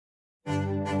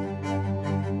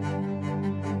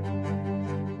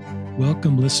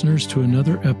Welcome, listeners, to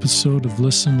another episode of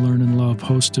Listen, Learn, and Love,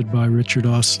 hosted by Richard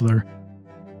Ostler.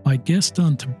 My guest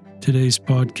on today's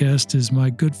podcast is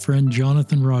my good friend,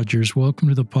 Jonathan Rogers. Welcome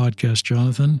to the podcast,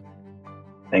 Jonathan.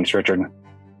 Thanks, Richard.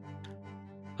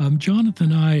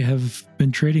 Jonathan and I have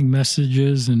been trading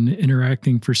messages and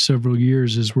interacting for several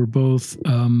years as we're both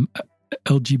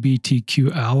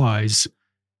LGBTQ allies.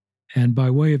 And by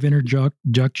way of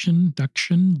introduction,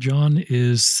 Jonathan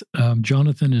is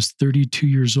 32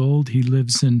 years old. He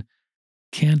lives in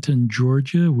Canton,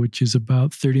 Georgia, which is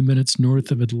about 30 minutes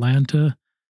north of Atlanta.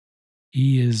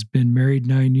 He has been married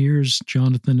 9 years.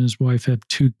 Jonathan and his wife have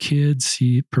 2 kids.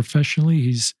 He's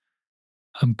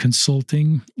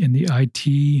consulting in the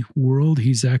IT world.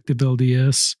 He's active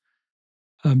LDS.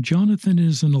 Jonathan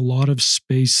is in a lot of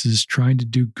spaces trying to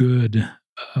do good.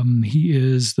 He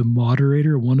is the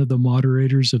moderator, one of the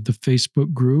moderators of the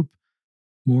Facebook group,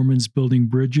 Mormons Building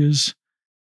Bridges.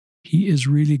 He is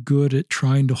really good at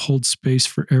trying to hold space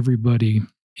for everybody.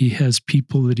 He has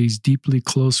people that he's deeply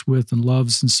close with and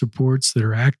loves and supports that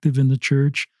are active in the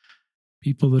church,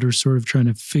 people that are sort of trying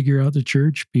to figure out the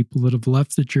church, people that have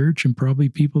left the church, and probably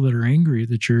people that are angry at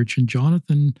the church. And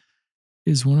Jonathan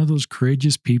is one of those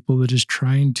courageous people that is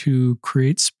trying to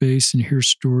create space and hear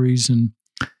stories and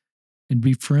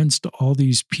be friends to all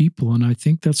these people. And I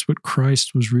think that's what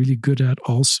Christ was really good at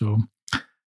also.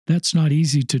 That's not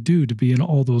easy to do, to be in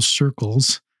all those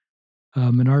circles.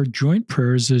 And our joint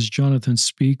prayers as Jonathan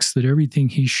speaks, that everything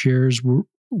he shares,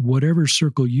 whatever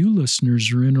circle you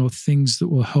listeners are in, are things that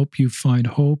will help you find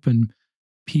hope and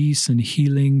peace and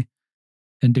healing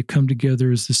and to come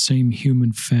together as the same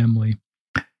human family.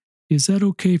 Is that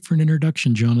okay for an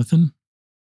introduction, Jonathan?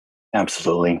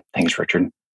 Absolutely. Thanks, Richard.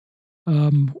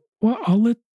 Well, I'll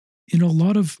let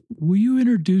will you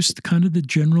introduce kind of the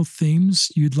general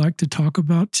themes you'd like to talk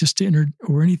about, just to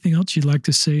or anything else you'd like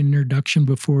to say in introduction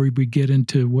before we get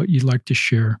into what you'd like to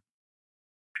share?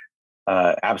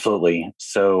 Absolutely.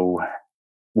 So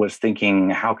was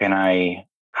thinking, how can I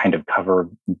kind of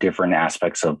cover different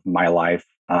aspects of my life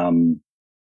in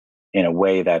a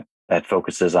way that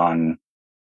focuses on,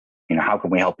 how can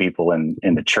we help people in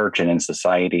the church and in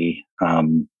society,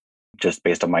 just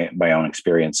based on my own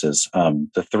experiences.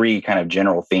 The 3 kind of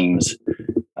general themes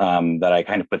that I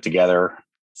kind of put together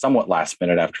somewhat last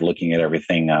minute after looking at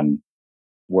everything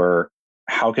were,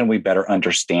 how can we better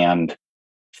understand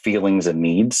feelings and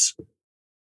needs,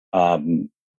 really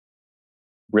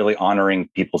honoring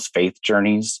people's faith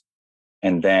journeys,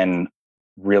 and then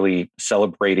really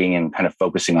celebrating and kind of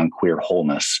focusing on queer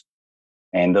wholeness.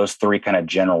 And those 3 kind of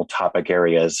general topic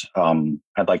areas,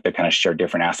 I'd like to kind of share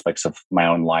different aspects of my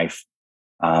own life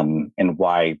and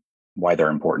why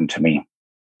they're important to me.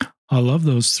 I love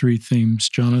those 3 themes,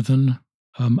 Jonathan.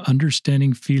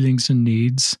 Understanding feelings and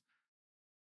needs,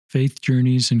 faith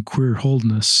journeys, and queer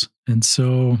wholeness. And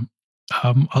so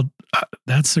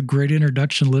that's a great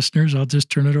introduction, listeners. I'll just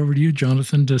turn it over to you,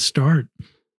 Jonathan, to start.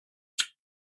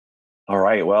 All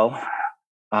right. Well,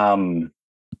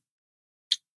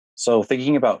 so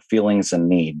thinking about feelings and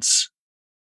needs,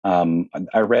 I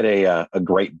read a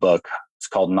great book. It's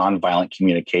called Nonviolent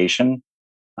Communication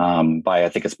by, I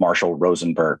think it's Marshall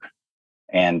Rosenberg.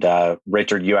 And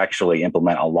Richard, you actually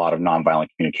implement a lot of nonviolent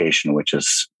communication, which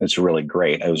it's really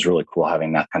great. It was really cool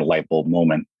having that kind of light bulb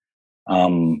moment.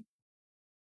 In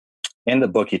the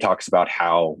book, he talks about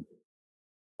how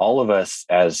all of us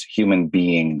as human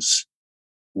beings,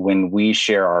 when we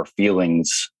share our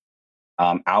feelings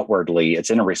outwardly, it's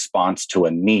in a response to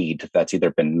a need that's either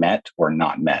been met or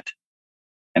not met.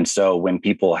 And so when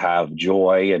people have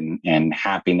joy and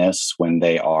happiness, when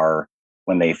they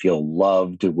feel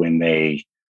loved, when they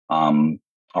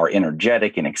are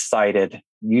energetic and excited,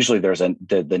 usually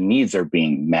the needs are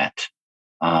being met.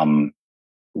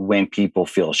 When people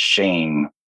feel shame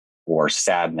or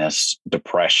sadness,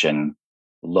 depression,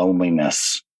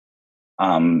 loneliness,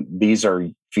 these are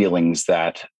feelings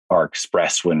that are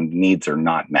expressed when needs are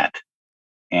not met.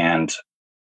 And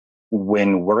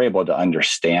when we're able to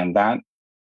understand that,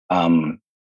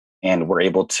 and we're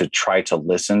able to try to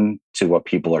listen to what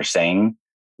people are saying,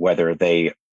 whether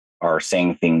they are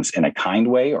saying things in a kind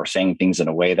way or saying things in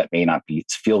a way that may not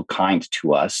feel kind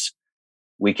to us,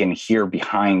 we can hear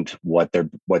behind what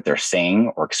they're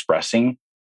saying or expressing,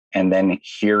 and then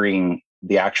hearing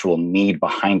the actual need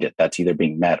behind it that's either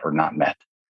being met or not met.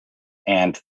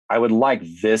 And I would like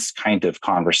this kind of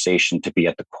conversation to be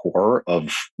at the core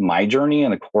of my journey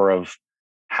and the core of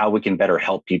how we can better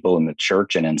help people in the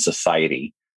church and in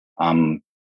society. I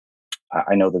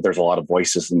know that there's a lot of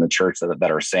voices in the church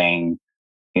that are saying,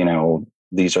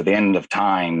 these are the end of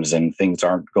times and things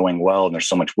aren't going well and there's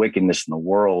so much wickedness in the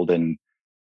world. And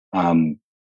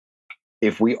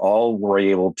if we all were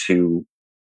able to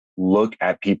look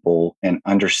at people and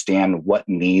understand what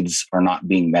needs are not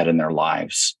being met in their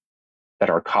lives that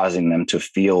are causing them to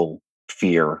feel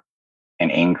fear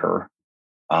and anger,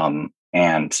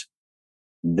 and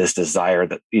this desire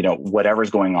that,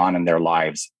 whatever's going on in their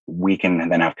lives, we can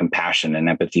then have compassion and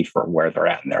empathy for where they're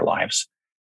at in their lives.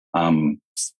 And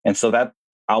so that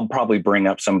I'll probably bring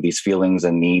up some of these feelings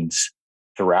and needs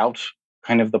throughout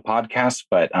kind of the podcast,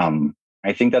 but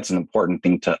I think that's an important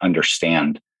thing to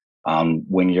understand.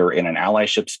 When you're in an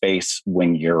allyship space,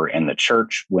 when you're in the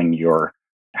church, when you're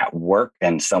at work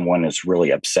and someone is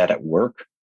really upset at work,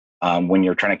 when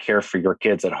you're trying to care for your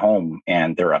kids at home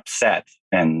and they're upset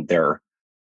and they're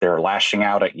lashing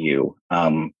out at you,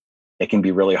 it can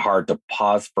be really hard to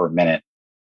pause for a minute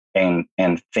and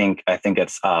think. I think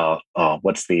it's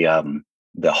what's the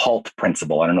HALT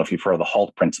principle. I don't know if you've heard of the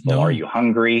HALT principle. No. Are you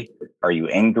hungry? Are you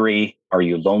angry? Are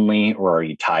you lonely? Or are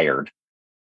you tired?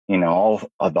 All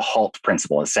of the HALT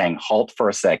principle is saying halt for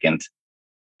a second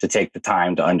to take the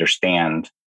time to understand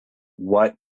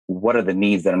what are the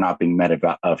needs that are not being met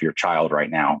of your child right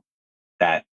now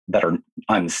that are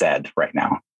unsaid right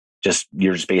now.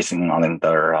 You're just basing on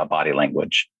their body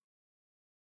language.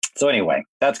 So anyway,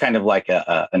 that's kind of like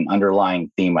an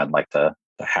underlying theme I'd like to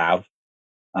have.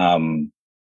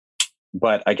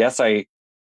 But I guess I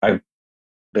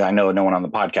know no one on the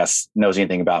podcast knows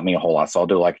anything about me a whole lot, so I'll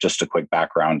do like just a quick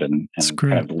background and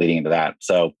kind of leading into that.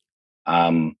 So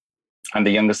I'm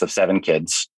the youngest of 7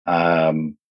 kids.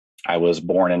 I was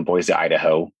born in Boise,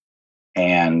 Idaho,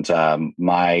 and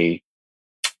my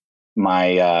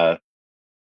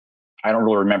I don't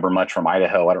really remember much from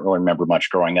Idaho. I don't really remember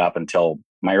much growing up until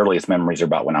my earliest memories are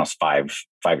about when I was 5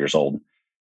 years old.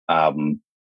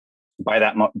 By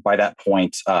that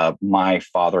point, my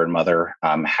father and mother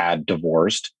had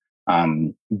divorced,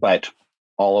 but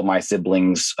all of my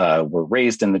siblings were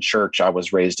raised in the church. I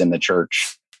was raised in the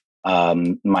church.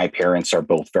 My parents are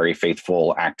both very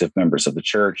faithful, active members of the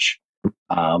church.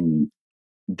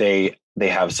 They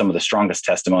have some of the strongest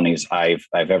testimonies I've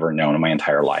ever known in my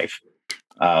entire life.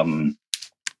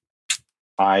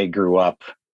 I grew up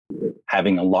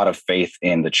having a lot of faith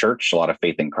in the church, a lot of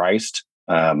faith in Christ.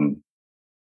 And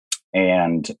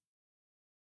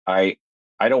I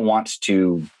don't want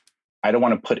to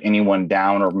put anyone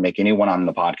down or make anyone on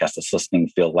the podcast that's listening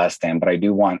feel less than, but I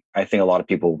think a lot of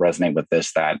people resonate with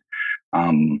this, that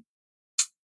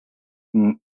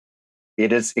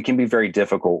it can be very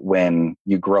difficult when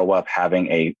you grow up having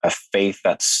a faith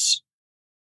that's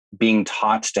being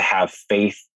taught to have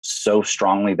faith so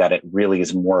strongly that it really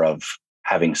is more of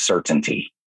having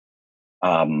certainty.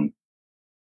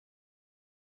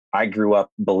 I grew up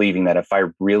believing that if I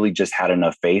really just had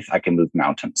enough faith, I can move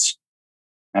mountains.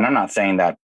 And I'm not saying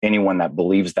that anyone that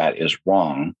believes that is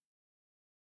wrong,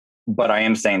 but I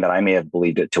am saying that I may have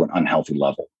believed it to an unhealthy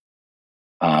level.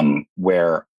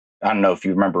 Where, I don't know if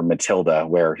you remember Matilda,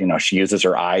 where, she uses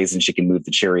her eyes and she can move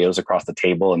the Cheerios across the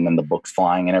table and then the book's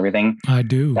flying and everything. I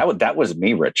do. That was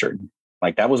me, Richard.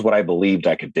 Like, that was what I believed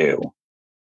I could do.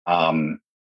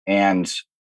 And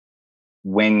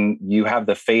when you have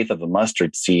the faith of a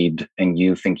mustard seed and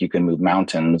you think you can move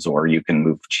mountains or you can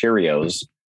move Cheerios,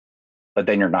 but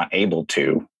then you're not able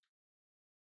to,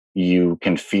 you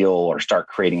can feel or start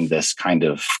creating this kind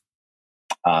of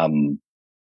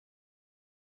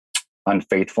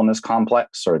unfaithfulness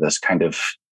complex, or this kind of,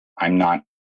 I'm not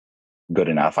good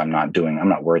enough, I'm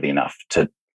not worthy enough to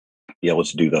be able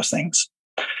to do those things.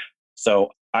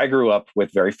 So I grew up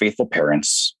with very faithful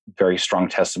parents, very strong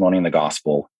testimony in the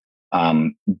gospel.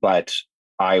 But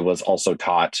I was also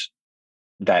taught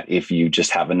that if you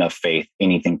just have enough faith,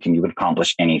 you would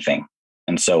accomplish anything.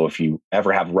 And so if you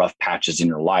ever have rough patches in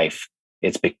your life,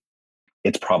 it's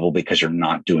probably because you're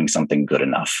not doing something good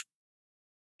enough.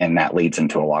 And that leads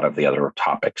into a lot of the other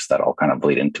topics that I'll kind of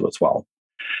bleed into as well.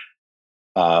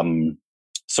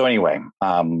 So anyway,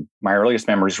 my earliest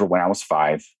memories were when I was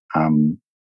 5.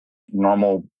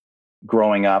 Normal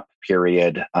growing up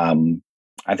period.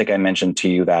 I think I mentioned to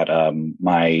you that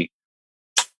my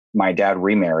dad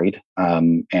remarried,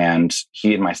 and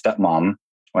he and my stepmom,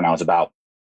 when I was about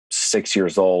 6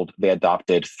 years old, they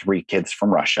adopted 3 kids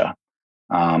from Russia.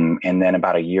 And then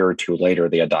about a year or 2 later,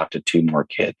 they adopted 2 more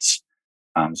kids.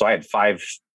 So I had 5,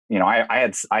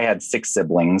 I had 6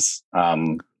 siblings.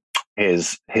 My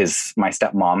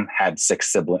stepmom had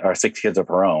 6 kids of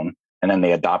her own, and then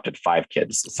they adopted 5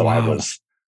 kids. So wow.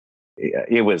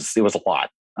 It was a lot.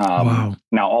 Wow.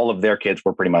 Now all of their kids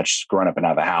were pretty much grown up and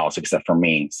out of the house except for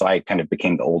me. So I kind of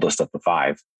became the oldest of the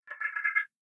 5.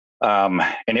 And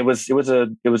it was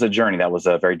a journey. That was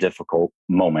a very difficult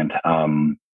moment.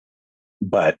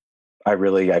 But I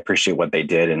appreciate what they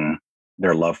did and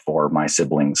their love for my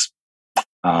siblings.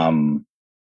 And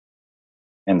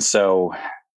so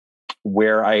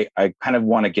where I kind of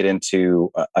want to get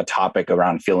into a topic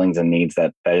around feelings and needs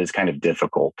that is kind of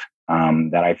difficult,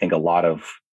 that I think a lot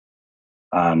of,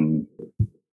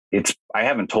 I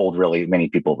haven't told really many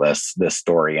people this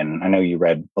story, and I know you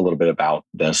read a little bit about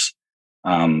this,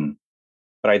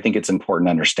 but I think it's important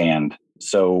to understand.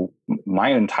 So my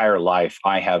entire life,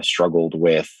 I have struggled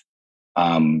with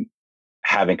having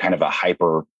kind of a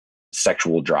hyper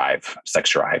sexual drive,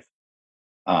 sex drive.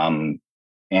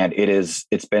 And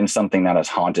it's been something that has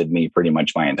haunted me pretty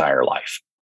much my entire life.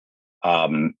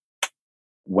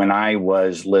 When I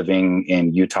was living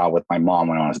in Utah with my mom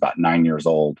when I was about 9 years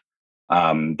old,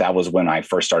 that was when I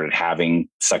first started having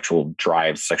sexual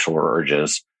drives, sexual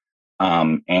urges.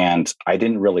 And I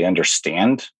didn't really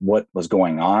understand what was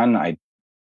going on.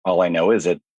 All I know is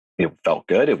it felt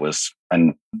good.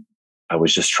 And I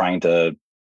was just trying to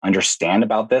understand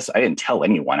about this. I didn't tell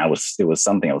anyone. It was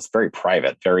something that was very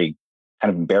private, very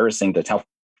kind of embarrassing to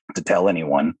tell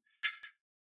anyone.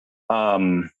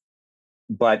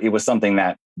 But it was something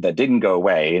that didn't go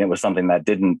away, and it was something that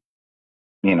didn't,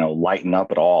 lighten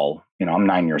up at all. I'm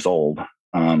 9 years old.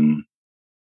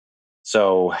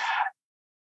 So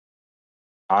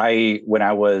when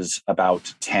I was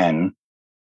about 10,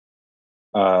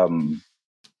 let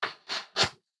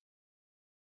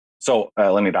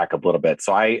me back up a little bit.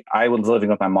 So I was living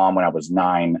with my mom when I was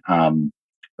 9.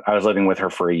 I was living with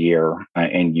her for a year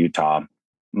in Utah.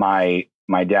 My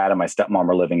dad and my stepmom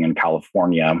were living in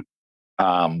California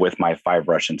with my 5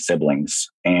 Russian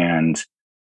siblings. And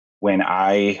when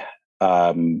I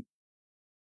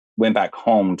went back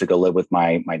home to go live with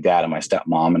my dad and my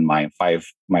stepmom and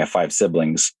my five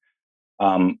siblings,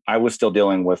 I was still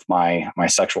dealing with my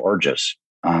sexual urges.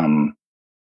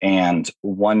 And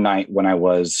one night when I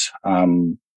was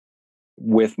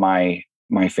with my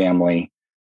family,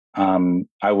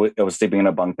 I was sleeping in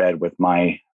a bunk bed with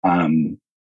my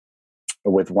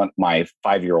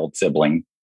 5-year-old sibling.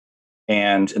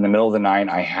 And in the middle of the night,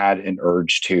 I had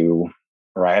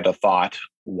a thought,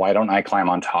 why don't I climb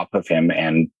on top of him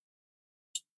and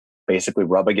basically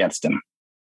rub against him?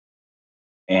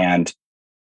 And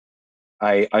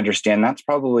I understand that's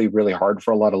probably really hard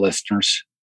for a lot of listeners,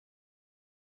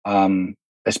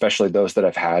 especially those that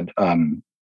have had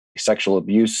sexual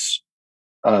abuse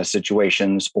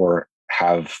situations or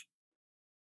have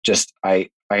just, I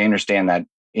understand that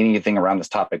anything around this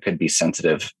topic could be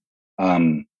sensitive.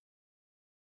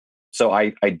 So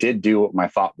I did do what my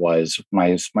thought was.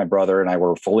 My brother and I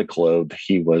were fully clothed.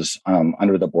 He was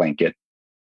under the blanket.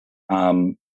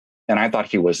 And I thought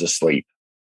he was asleep.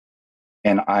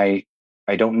 And I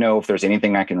don't know if there's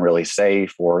anything I can really say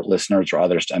for listeners or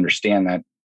others to understand that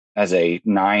as a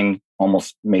 9,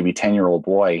 almost maybe 10-year-old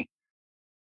boy,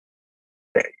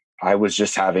 I was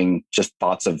just having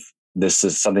thoughts of, this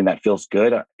is something that feels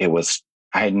good.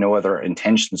 I had no other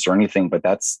intentions or anything, but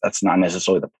that's not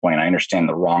necessarily the point. I understand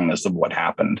the wrongness of what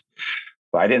happened,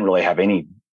 but I didn't really have any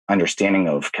understanding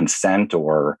of consent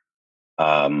or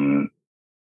of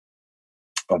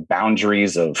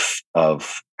boundaries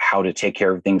of how to take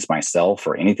care of things myself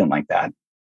or anything like that.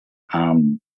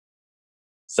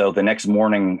 So the next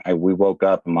morning we woke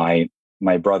up, my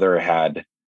brother had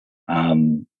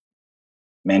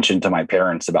mentioned to my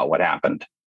parents about what happened.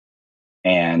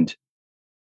 And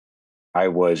I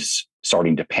was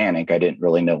starting to panic. I didn't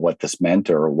really know what this meant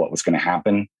or what was going to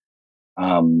happen.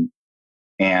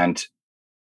 And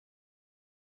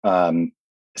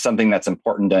something that's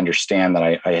important to understand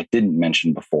that I didn't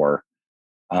mention before.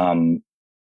 One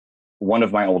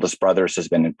of my oldest brothers has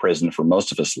been in prison for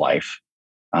most of his life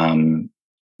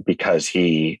because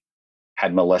he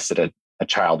had molested a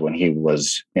child when he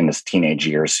was in his teenage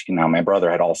years. My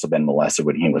brother had also been molested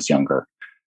when he was younger.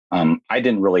 I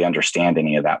didn't really understand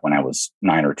any of that when I was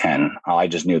 9 or 10. I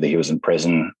just knew that he was in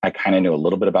prison. I kind of knew a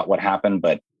little bit about what happened,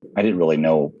 but I didn't really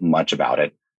know much about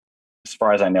it. As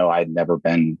far as I know, I'd never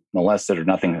been molested or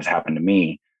nothing has happened to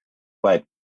me. But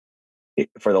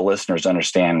for the listeners to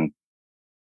understand,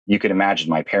 you could imagine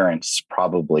my parents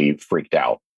probably freaked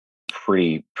out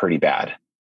pretty bad.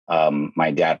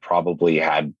 My dad probably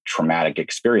had traumatic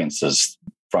experiences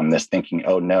from this, thinking,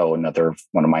 oh no, another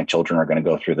one of my children are going to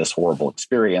go through this horrible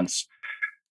experience.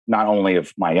 Not only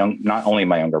my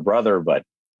younger brother, but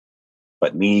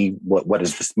me. What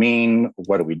does this mean?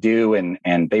 What do we do?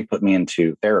 And they put me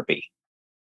into therapy.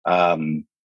 And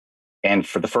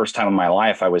for the first time in my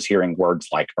life, I was hearing words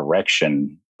like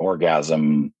erection,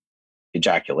 orgasm,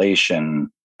 ejaculation.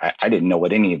 I didn't know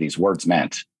what any of these words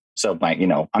meant. So I'm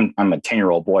a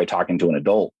 10-year-old boy talking to an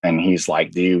adult, and he's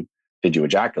like, do did you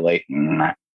ejaculate?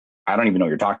 I don't even know what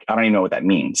you're talking. I don't even know what that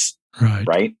means. Right.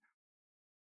 Right.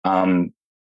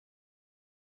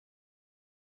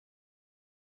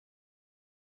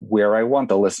 Where I want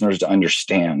the listeners to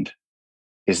understand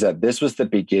is that this was the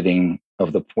beginning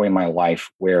of the point in my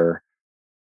life where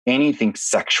anything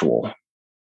sexual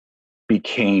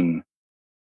became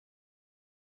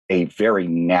a very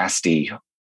nasty,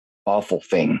 awful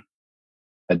thing,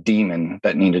 a demon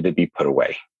that needed to be put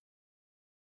away.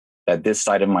 That this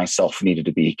side of myself needed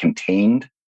to be contained,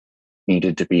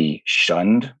 needed to be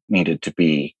shunned, needed to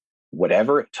be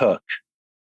whatever it took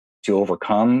to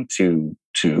overcome, to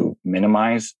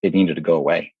minimize, it needed to go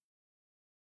away.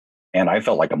 And I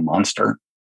felt like a monster.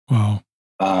 Wow.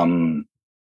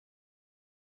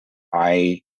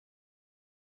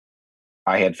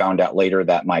 I had found out later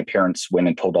that my parents went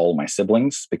and told all of my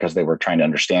siblings because they were trying to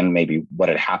understand maybe what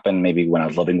had happened. Maybe when I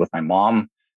was living with my mom,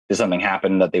 did something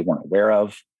happen that they weren't aware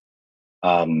of?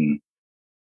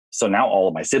 So now all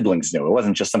of my siblings knew. It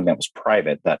wasn't just something that was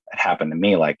private that happened to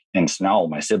me. And so now all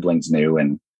my siblings knew.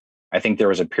 And I think there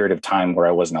was a period of time where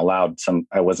I wasn't allowed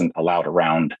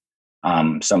around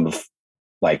some of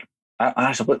I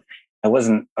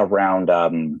wasn't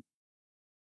around.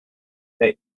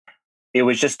 It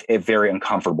was just a very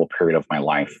uncomfortable period of my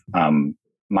life.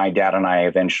 My dad and I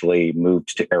eventually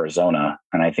moved to Arizona,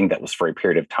 and I think that was for a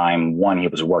period of time. One, he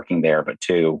was working there, but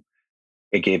two,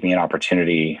 it gave me an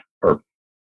opportunity, or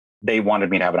they wanted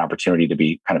me to have an opportunity to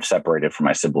be kind of separated from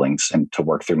my siblings and to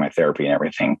work through my therapy and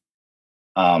everything.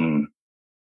 But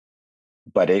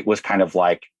it was kind of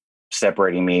like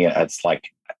separating me. It's like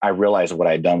I realized what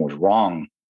I had done was wrong,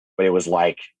 but it was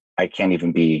like I can't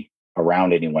even be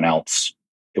around anyone else.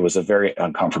 It was a very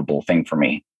uncomfortable thing for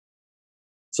me.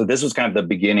 So this was kind of the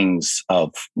beginnings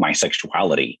of my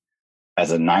sexuality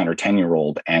as a 9 or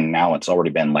 10-year-old. And now it's already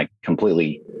been like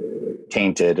completely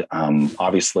tainted.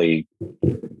 Obviously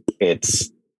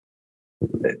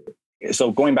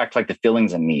so going back to like the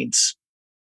feelings and needs,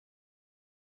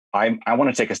 I want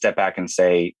to take a step back and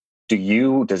say,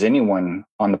 does anyone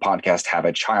on the podcast have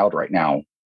a child right now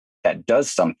that does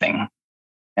something,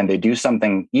 and they do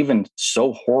something even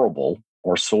so horrible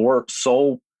or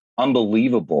so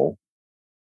unbelievable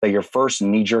that your first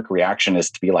knee-jerk reaction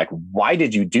is to be like, why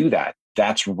did you do that?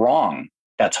 That's wrong.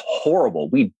 That's horrible.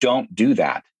 We don't do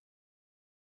that.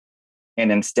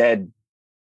 And instead,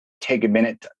 take a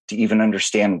minute to even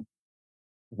understand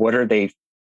what are they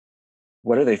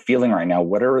feeling right now?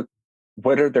 What are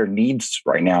their needs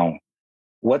right now?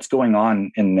 What's going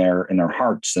on in their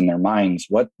hearts and their minds?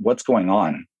 What's going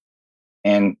on?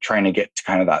 And trying to get to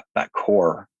kind of that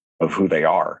core of who they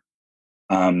are.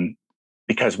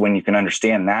 Because when you can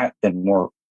understand that, then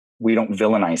we don't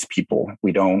villainize people.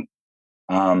 We don't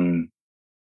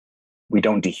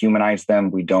dehumanize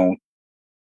them.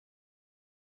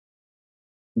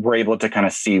 We're able to kind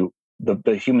of see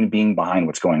the human being behind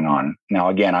what's going on. Now,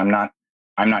 again, I'm not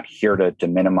here to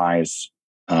minimize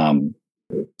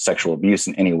sexual abuse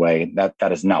in any way.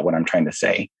 That is not what I'm trying to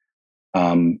say.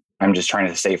 I'm just trying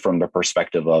to say from the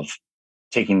perspective of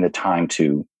taking the time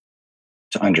to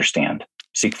understand,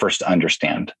 seek first to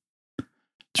understand.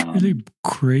 It's really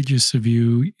courageous of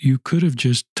you. You could have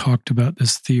just talked about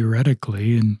this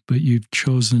theoretically, but you've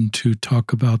chosen to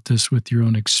talk about this with your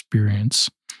own experience,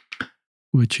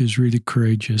 which is really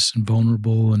courageous and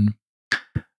vulnerable.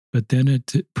 But then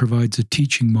it provides a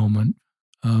teaching moment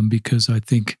because I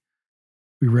think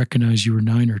we recognize you were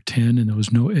 9 or 10 and there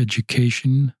was no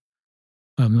education,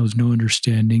 there was no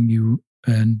understanding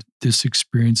and this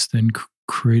experience then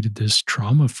created this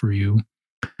trauma for you.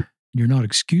 You're not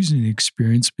excusing the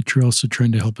experience, but you're also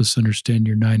trying to help us understand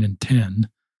you're 9 and 10,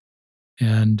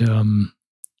 and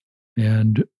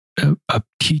a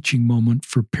teaching moment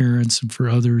for parents and for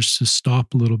others to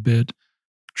stop a little bit,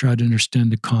 try to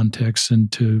understand the context,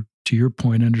 and to your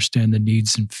point, understand the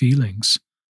needs and feelings.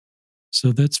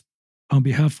 So that's on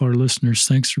behalf of our listeners.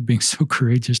 Thanks for being so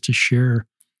courageous to share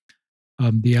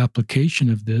the application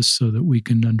of this so that we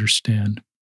can understand.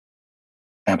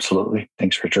 Absolutely.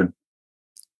 Thanks, Richard.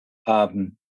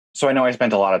 So I know I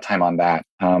spent a lot of time on that,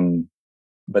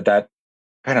 but that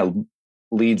kind of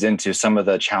leads into some of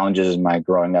the challenges in my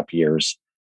growing up years.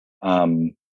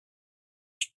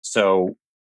 So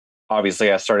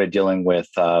obviously I started dealing with,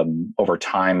 over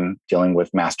time, dealing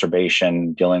with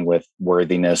masturbation, dealing with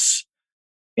worthiness,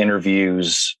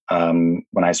 interviews,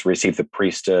 when I received the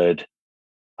priesthood,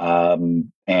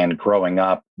 and growing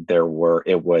up,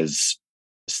 it was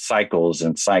cycles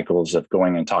and cycles of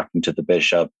going and talking to the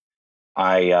bishop.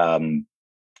 I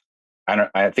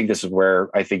think this is where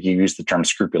I think you used the term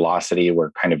scrupulosity,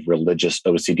 where kind of religious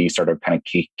OCD started kind of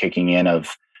kicking in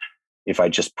of, if I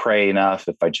just pray enough,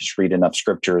 if I just read enough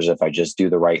scriptures, if I just do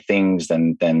the right things,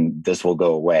 then this will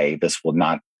go away. This will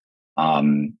not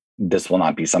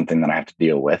be something that I have to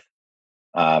deal with.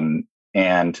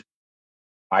 And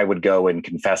I would go and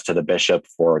confess to the bishop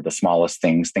for the smallest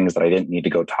things that I didn't need to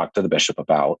go talk to the bishop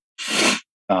about.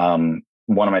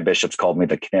 One of my bishops called me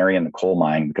the canary in the coal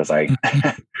mine because I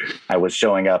I was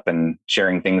showing up and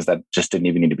sharing things that just didn't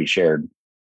even need to be shared.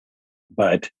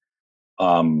 But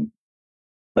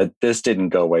this didn't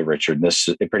go away, Richard.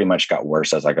 It pretty much got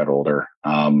worse as I got older.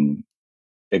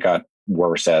 It got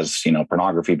worse as,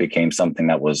 pornography became something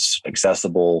that was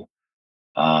accessible,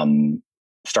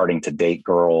 starting to date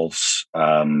girls,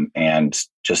 and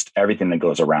just everything that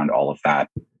goes around all of that.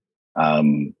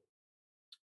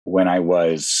 When I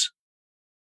was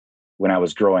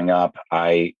growing up,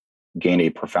 I gained a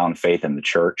profound faith in the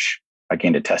church. I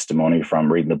gained a testimony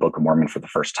from reading the Book of Mormon for the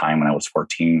first time when I was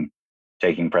 14,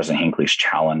 taking President Hinckley's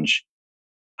challenge.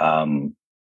 I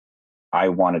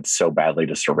wanted so badly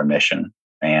to serve a mission.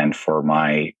 And for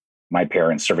my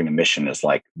parents, serving a mission is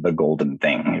like the golden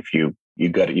thing. If you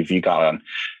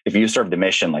served a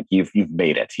mission, like you've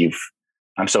made it.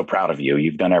 I'm so proud of you.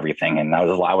 You've done everything. And I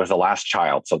was the last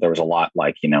child. So there was a lot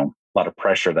of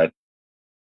pressure to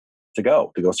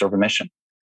go serve a mission.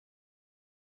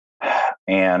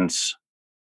 And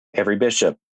every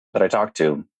bishop that I talked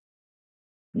to,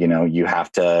 you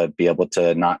have to be able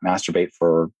to not masturbate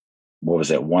for,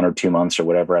 1 or 2 months or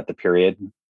whatever at the period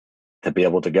to be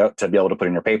able to put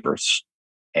in your papers.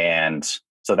 And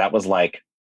so that was like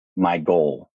my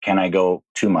goal. Can I go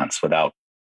 2 months without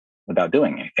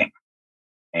doing anything?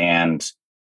 And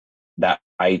that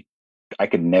I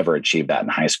could never achieve that in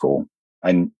high school.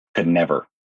 I could never.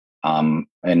 And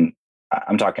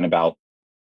I'm talking about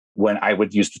when I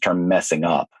would use the term messing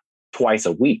up twice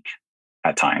a week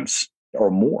at times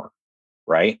or more.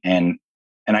 Right. And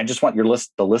I just want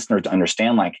the listener to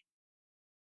understand, like,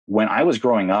 when I was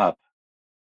growing up,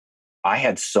 I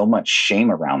had so much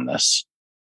shame around this.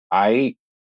 I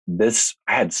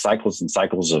had cycles and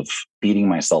cycles of beating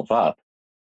myself up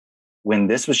when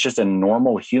this was just a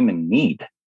normal human need.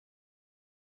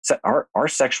 So our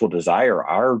sexual desire,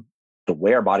 the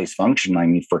way our bodies function, I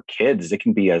mean, for kids, it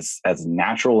can be as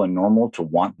natural and normal to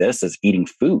want this as eating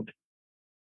food.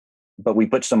 But we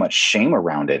put so much shame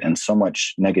around it and so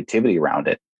much negativity around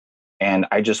it. And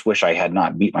I just wish I had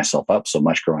not beat myself up so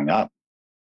much growing up.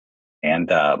 And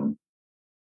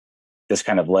this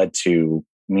kind of led to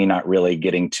me not really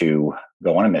getting to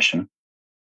go on a mission.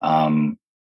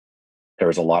 There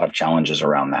was a lot of challenges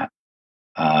around that.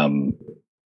 I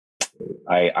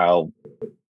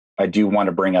do want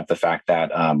to bring up the fact that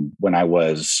when I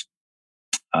was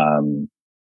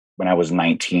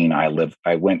 19,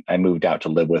 I moved out to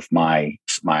live with my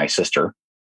sister,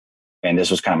 and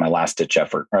this was kind of my last ditch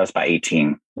effort. Or that's about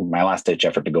 18, my last ditch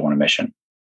effort to go on a mission,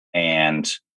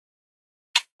 and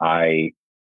I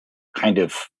kind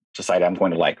of decided I'm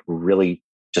going to really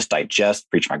just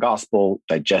preach my gospel,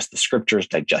 digest the scriptures,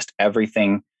 digest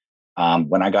everything.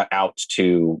 When I got out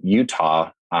to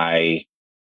Utah, I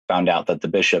found out that the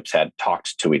bishops had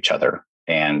talked to each other.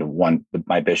 And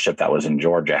my bishop that was in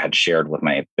Georgia had shared with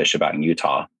my bishop out in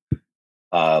Utah,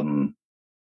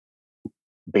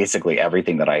 basically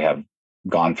everything that I have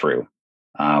gone through,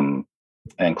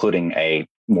 including a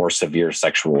more severe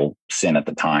sexual sin at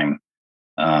the time.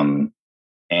 And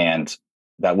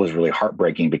that was really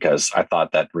heartbreaking because I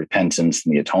thought that repentance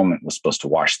and the atonement was supposed to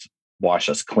wash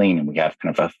us clean and we have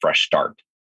kind of a fresh start.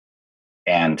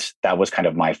 And that was kind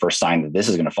of my first sign that this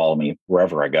is going to follow me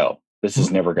wherever I go. This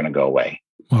is never going to go away.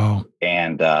 Wow.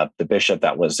 And the bishop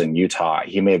that was in Utah,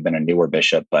 he may have been a newer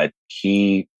bishop, but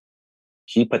he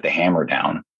put the hammer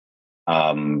down.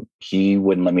 He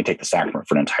wouldn't let me take the sacrament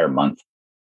for an entire month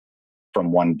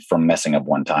from messing up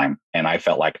one time. And I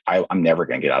felt like I'm never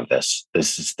going to get out of this.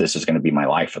 This is going to be my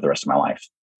life for the rest of my life.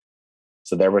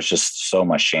 So there was just so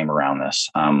much shame around this.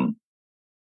 I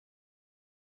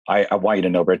want you to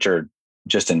know, Richard,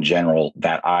 just in general,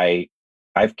 that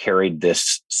I've carried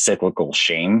this cyclical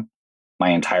shame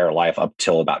my entire life up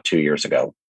till about 2 years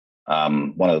ago.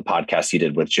 One of the podcasts you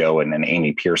did with Joe and then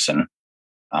Amy Pearson,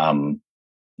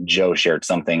 Joe shared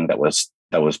something that was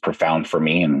profound for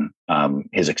me and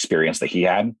his experience that he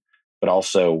had, but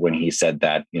also when he said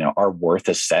that, our worth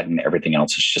is set and everything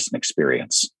else is just an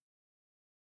experience.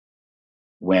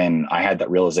 When I had that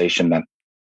realization that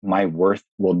my worth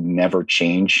will never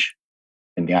change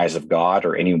in the eyes of God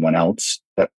or anyone else,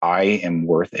 that I am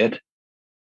worth it,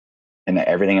 and that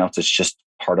everything else is just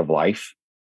part of life,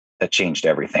 that changed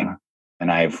everything. And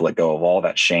I've let go of all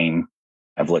that shame.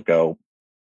 I've let go.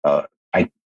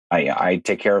 I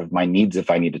take care of my needs if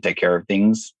I need to take care of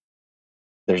things.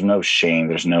 there's no shame,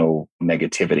 there's no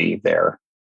negativity there.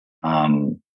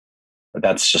 But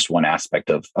that's just one aspect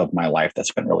of my life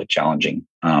that's been really challenging.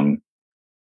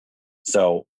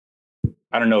 So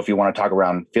I don't know if you want to talk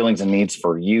around feelings and needs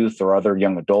for youth or other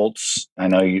young adults. I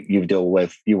know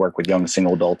you work with young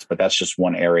single adults, but that's just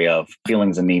one area of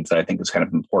feelings and needs that I think is kind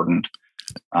of important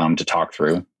to talk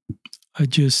through. I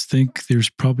just think there's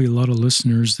probably a lot of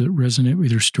listeners that resonate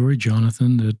with your story,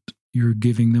 Jonathan, that you're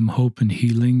giving them hope and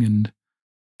healing and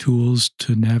tools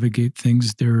to navigate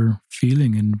things they're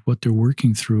feeling and what they're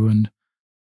working through. And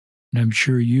I'm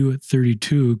sure you at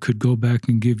 32 could go back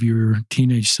and give your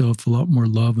teenage self a lot more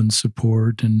love and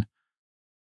support. And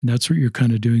that's what you're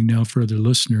kind of doing now for other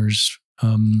listeners.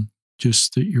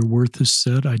 Just that your worth is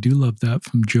set. I do love that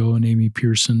from Joe and Amy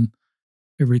Pearson.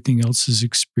 Everything else is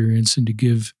experience, and to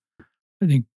give, I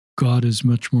think God is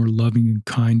much more loving and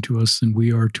kind to us than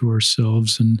we are to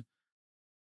ourselves. And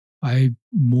I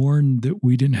mourn that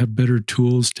we didn't have better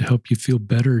tools to help you feel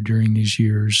better during these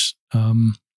years.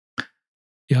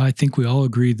 Yeah, I think we all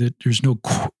agree that there's no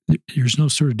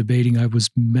sort of debating I was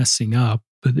messing up,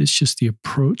 but it's just the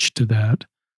approach to that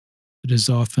is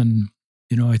often,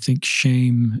 I think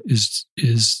shame is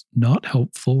not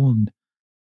helpful,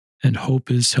 and hope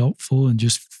is helpful, and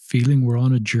just feeling we're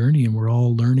on a journey and we're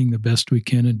all learning the best we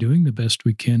can and doing the best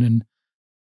we can.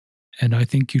 And I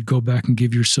think you'd go back and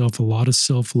give yourself a lot of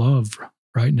self-love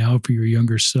right now for your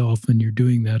younger self, and you're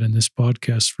doing that in this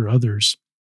podcast for others.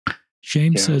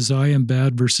 Shame says I am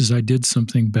bad versus I did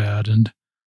something bad. And,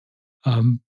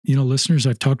 listeners,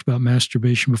 I've talked about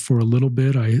masturbation before a little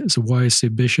bit. As a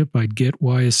YSA bishop, I'd get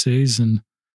YSAs, and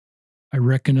I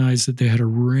recognized that they had a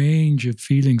range of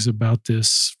feelings about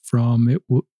this and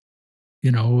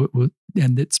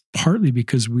it's partly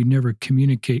because we never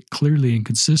communicate clearly and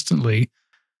consistently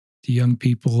to young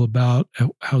people about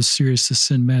how serious the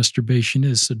sin masturbation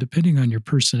is. So depending on your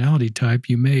personality type,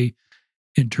 you may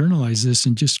internalize this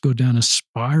and just go down a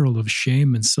spiral of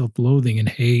shame and self-loathing and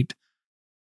hate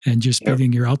and just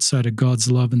feeling you're outside of God's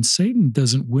love. And Satan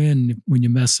doesn't win when you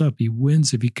mess up. He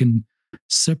wins if he can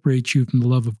separate you from the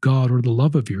love of God or the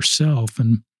love of yourself.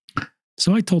 And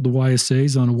so I told the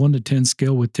YSAs on a 1 to 10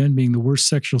 scale, with 10 being the worst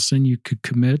sexual sin you could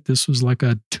commit, this was like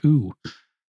a 2.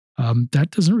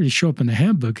 That doesn't really show up in the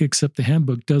handbook, except the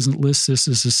handbook doesn't list this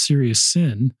as a serious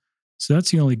sin. So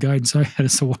that's the only guidance I had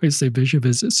as a YSA bishop,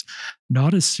 is it's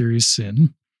not a serious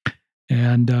sin.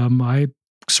 And I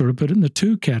sort of put it in the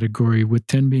 2 category, with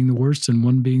 10 being the worst and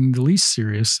 1 being the least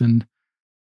serious. And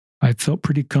I felt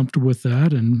pretty comfortable with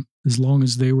that, and as long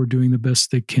as they were doing the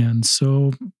best they can.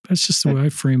 So that's just the way I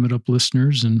frame it up,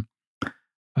 listeners. And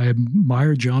I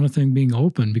admire Jonathan being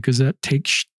open, because that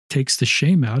takes the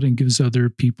shame out and gives other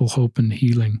people hope and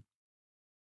healing.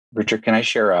 Richard, can I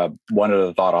share one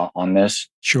other thought on this?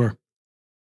 Sure.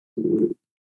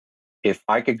 If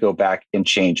I could go back and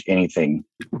change anything,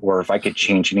 or if I could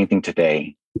change anything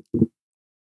today,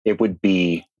 it would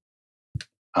be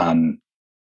there's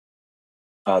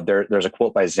a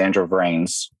quote by Zandra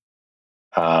Vrains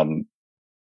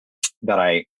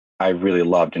that I really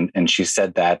loved. And she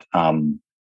said that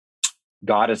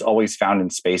God is always found in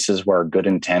spaces where good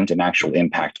intent and actual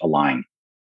impact align.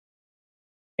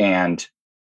 And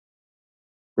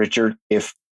Richard,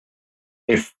 if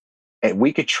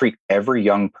we could treat every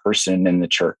young person in the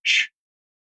church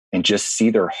and just see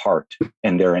their heart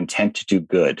and their intent to do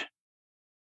good,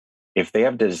 if they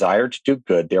have desire to do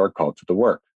good, they are called to the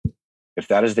work. If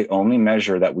that is the only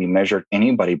measure that we measured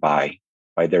anybody by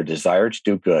their desire to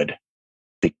do good,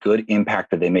 the good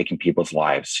impact that they make in people's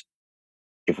lives,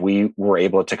 if we were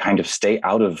able to kind of stay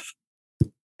out of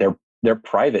their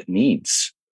private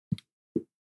needs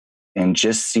and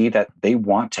just see that they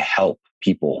want to help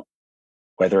people,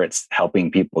 whether it's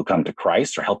helping people come to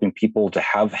Christ or helping people to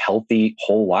have healthy,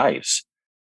 whole lives.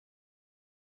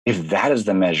 If that is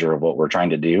the measure of what we're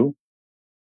trying to do,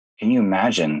 can you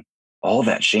imagine all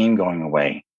that shame going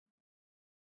away?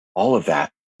 All of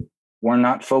that. We're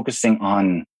not focusing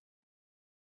on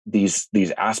these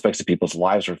aspects of people's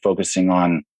lives. We're focusing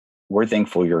on, we're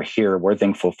thankful you're here. We're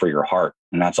thankful for your heart.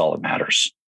 And that's all that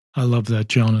matters. I love that,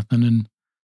 Jonathan.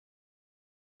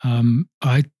 And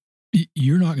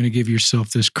you're not going to give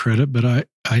yourself this credit, but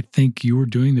I think you were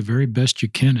doing the very best you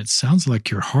can. It sounds like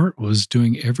your heart was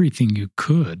doing everything you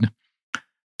could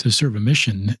to serve a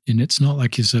mission. And it's not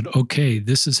like you said, okay,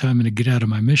 this is how I'm going to get out of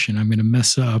my mission. I'm going to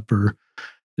mess up, or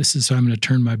this is how I'm going to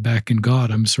turn my back in God.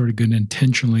 I'm sort of going to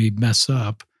intentionally mess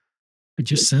up. I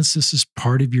just sense this is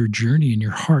part of your journey, and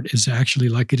your heart is actually,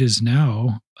 like it is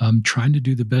now, trying to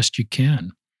do the best you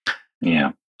can.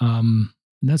 Yeah. And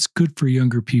that's good for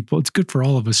younger people. It's good for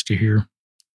all of us to hear.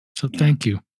 So thank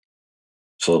you.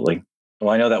 Absolutely. Well,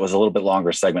 I know that was a little bit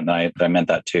longer segment than I meant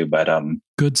that too, but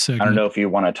Good I segment. don't know if you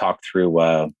want to talk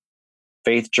through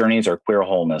faith journeys or queer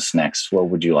wholeness next. What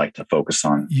would you like to focus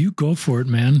on? You go for it,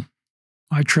 man.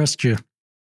 I trust you.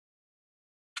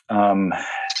 I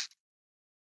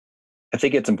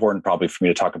think it's important probably for me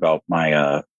to talk about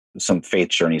my some faith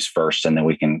journeys first, and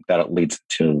then that leads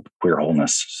to queer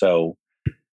wholeness. So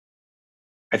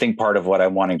I think part of what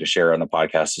I'm wanting to share on the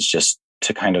podcast is just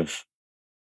to kind of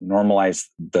normalize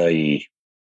the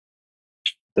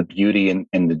beauty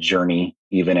in the journey,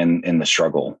 even in the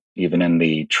struggle, even in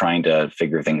the trying to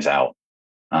figure things out.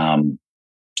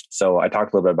 So I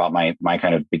talked a little bit about my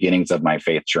kind of beginnings of my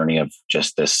faith journey of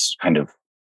just this kind of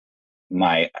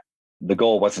the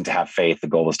goal wasn't to have faith. The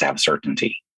goal was to have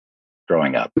certainty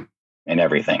growing up in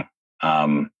everything.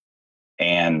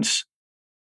 And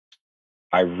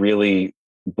I really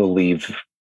believe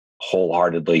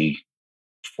wholeheartedly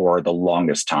for the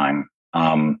longest time.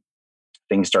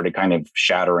 Things started kind of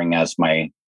shattering as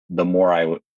the more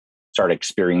I started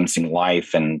experiencing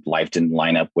life, and life didn't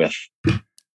line up with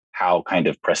how kind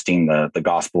of pristine the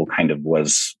gospel kind of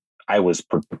was. I was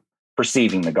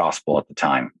perceiving the gospel at the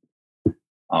time,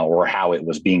 or how it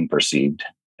was being perceived.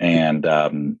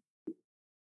 And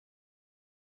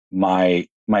my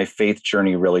faith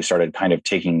journey really started kind of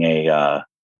taking a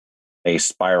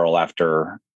spiral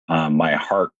after my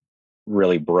heart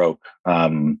really broke.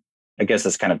 I guess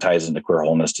this kind of ties into queer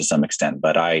wholeness to some extent,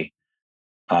 but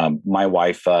my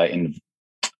wife,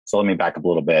 so let me back up a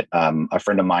little bit. A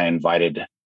friend of mine invited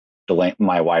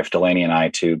my wife, Delaney, and I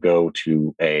to go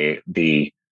to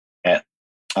the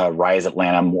Rise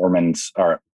Atlanta Mormons,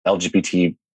 or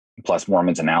LGBT plus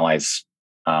Mormons and Allies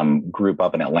group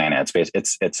up in Atlanta.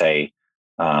 It's an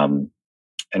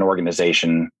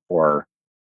organization for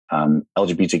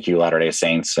LGBTQ Latter-day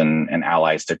Saints and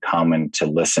allies to come and to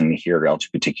listen, hear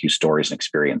LGBTQ stories and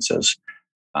experiences.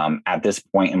 At this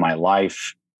point in my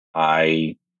life,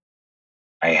 I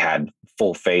had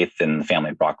full faith in the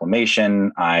family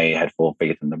proclamation. I had full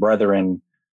faith in the brethren.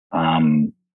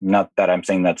 Not that I'm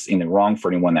saying that's anything wrong for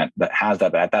anyone that has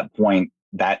that, but at that point,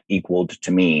 that equaled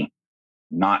to me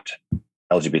not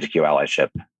LGBTQ allyship.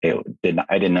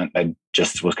 I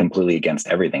just was completely against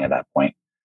everything at that point.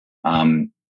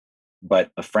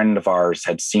 But a friend of ours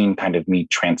had seen kind of me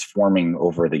transforming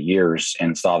over the years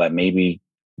and saw that maybe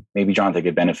Jonathan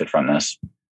could benefit from this.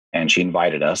 And she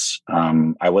invited us.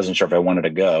 I wasn't sure if I wanted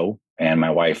to go. And my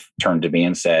wife turned to me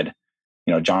and said,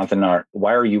 Jonathan,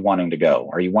 why are you wanting to go?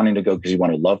 Are you wanting to go because you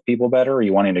want to love people better? Or are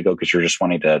you wanting to go because you're just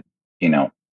wanting to,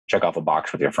 check off a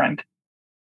box with your friend?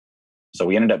 So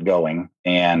we ended up going.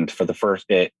 And for the first,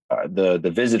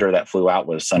 the visitor that flew out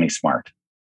was Sunny Smart.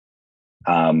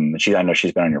 I know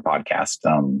she's been on your podcast.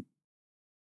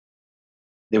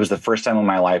 It was the first time in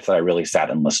my life that I really sat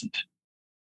and listened.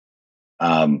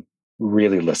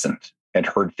 Really listened and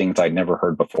heard things I'd never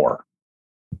heard before.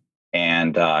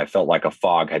 And I felt like a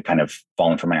fog had kind of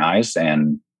fallen from my eyes.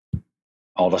 And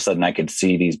all of a sudden I could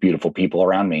see these beautiful people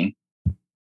around me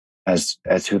as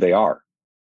who they are.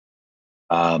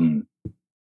 And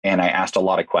I asked a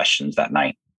lot of questions that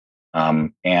night.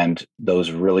 And those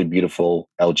really beautiful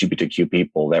LGBTQ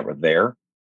people that were there,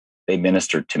 they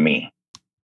ministered to me.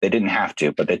 They didn't have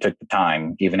to, but they took the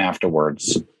time. Even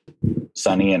afterwards,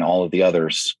 Sunny and all of the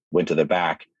others went to the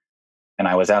back, and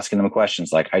I was asking them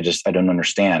questions like, I don't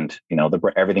understand.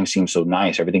 Everything seems so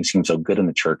nice. Everything seems so good in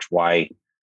the church. Why?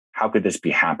 How could this be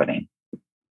happening?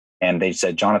 And they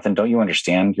said, Jonathan, don't you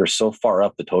understand? You're so far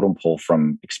up the totem pole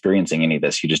from experiencing any of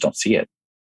this. You just don't see it.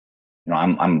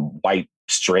 I'm white,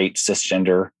 straight,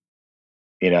 cisgender.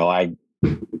 I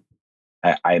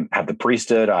have the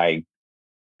priesthood. I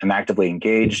am actively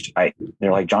engaged.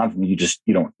 They're like, Jonathan, you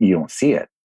don't see it.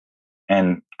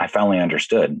 And I finally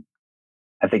understood.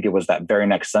 I think it was that very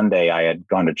next Sunday I had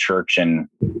gone to church, and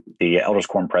the Elders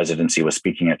Quorum presidency was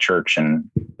speaking at church, and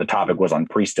the topic was on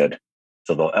priesthood.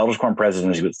 So the Elders Quorum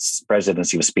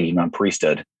presidency was speaking on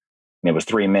priesthood, and it was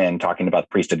three men talking about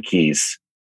priesthood keys.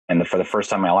 And for the first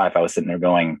time in my life, I was sitting there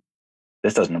going,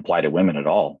 this doesn't apply to women at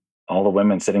all. All the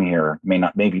women sitting here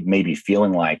maybe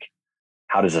feeling like,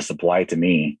 how does this apply to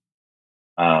me?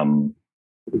 And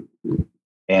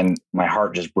my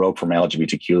heart just broke for my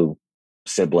LGBTQ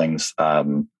siblings.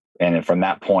 And from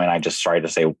that point, I just started to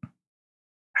say,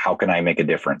 how can I make a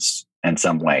difference in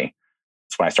some way?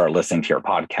 That's when I started listening to your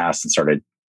podcast and started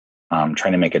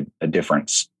trying to make a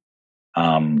difference.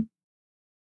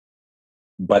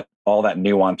 But all that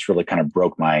nuance really kind of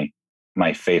broke my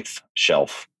faith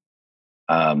shelf.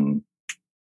 All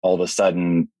of a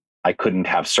sudden, I couldn't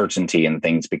have certainty in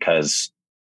things because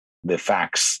the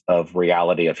facts of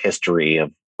reality, of history,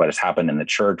 of what has happened in the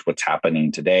church, what's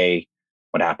happening today,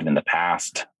 what happened in the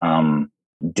past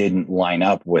didn't line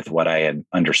up with what I had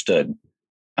understood.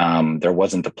 There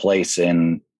wasn't a place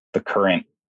in the current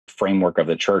framework of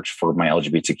the church for my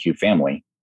LGBTQ family.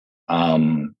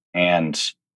 And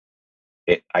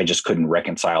I just couldn't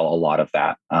reconcile a lot of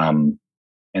that. And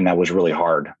that was really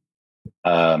hard.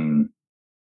 I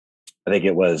think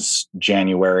it was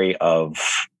January of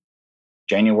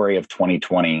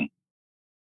 2020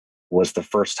 was the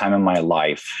first time in my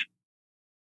life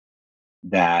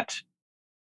that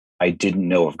I didn't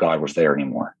know if God was there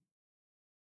anymore.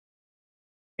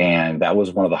 And that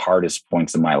was one of the hardest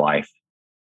points in my life.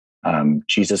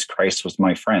 Jesus Christ was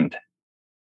my friend.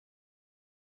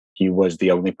 He was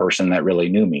the only person that really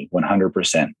knew me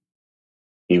 100%.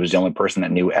 He was the only person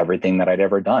that knew everything that I'd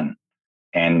ever done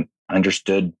and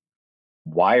understood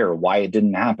why it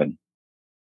didn't happen.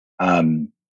 And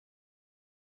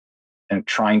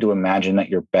trying to imagine that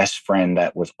your best friend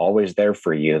that was always there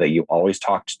for you, that you always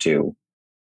talked to,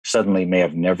 suddenly may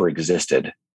have never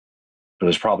existed. It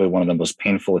was probably one of the most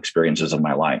painful experiences of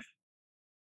my life.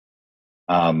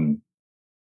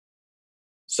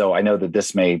 So I know that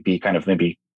this may be kind of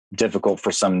maybe difficult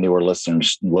for some newer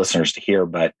listeners to hear,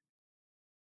 but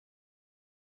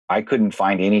I couldn't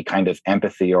find any kind of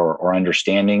empathy or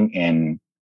understanding in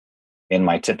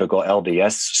my typical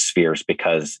LDS spheres,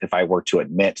 because if I were to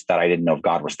admit that I didn't know if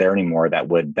God was there anymore, that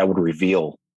would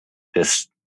reveal this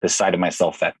side of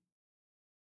myself that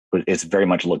is very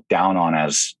much looked down on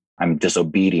as I'm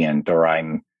disobedient, or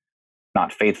I'm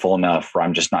not faithful enough, or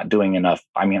I'm just not doing enough.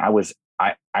 I mean, I was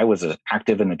as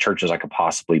active in the church as I could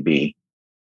possibly be.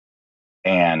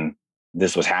 And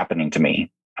this was happening to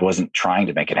me. I wasn't trying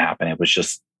to make it happen. It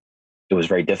was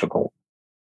very difficult.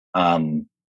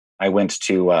 I went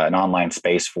to an online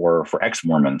space for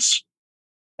ex-Mormons.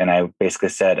 And I basically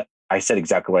said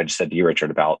exactly what I just said to you,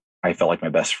 Richard, about I felt like my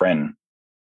best friend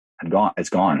it's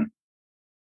gone.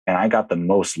 And I got the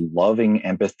most loving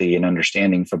empathy and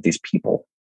understanding from these people,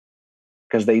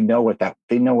 because they know what that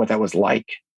was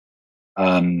like.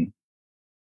 And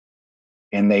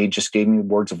they just gave me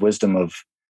words of wisdom of,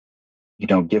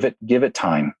 give it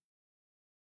time.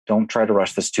 Don't try to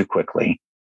rush this too quickly.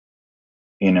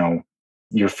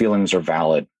 Your feelings are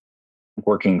valid.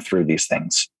 Working through these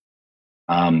things.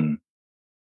 I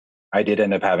did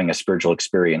end up having a spiritual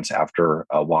experience after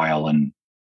a while. And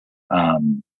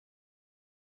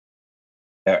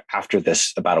after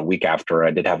this, about a week after,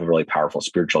 I did have a really powerful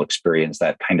spiritual experience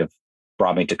that kind of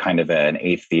brought me to kind of an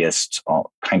atheist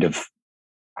kind of,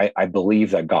 I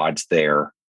believe that God's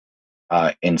there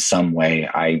in some way.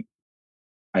 I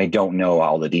don't know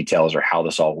all the details or how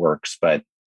this all works, but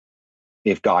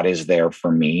if God is there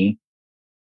for me,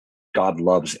 God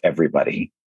loves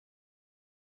everybody.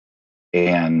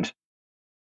 And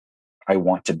I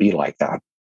want to be like that.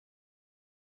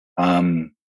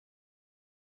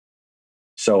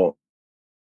 So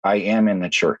I am in the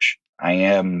church. I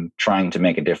am trying to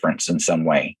make a difference in some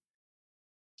way.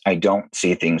 I don't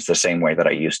see things the same way that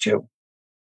I used to.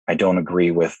 I don't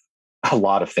agree with a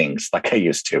lot of things like I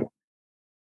used to.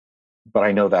 But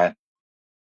I know that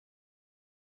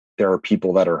there are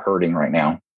people that are hurting right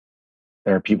now.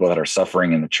 There are people that are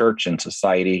suffering in the church and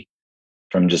society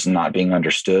from just not being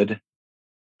understood,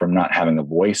 from not having a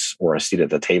voice or a seat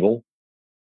at the table,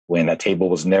 when that table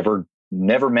was never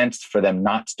meant for them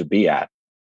not to be at.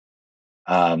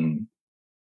 And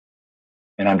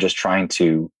I'm just trying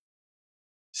to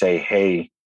say, hey,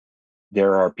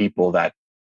 there are people that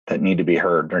need to be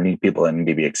heard. There need people that need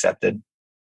to be accepted.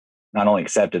 Not only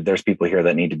accepted, there's people here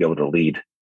that need to be able to lead,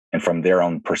 and from their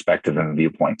own perspective and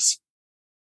viewpoints.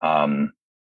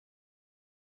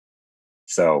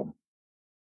 So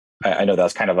I know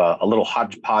that's kind of a little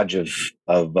hodgepodge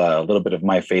of a little bit of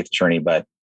my faith journey, but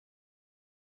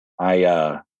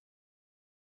I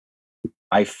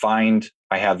find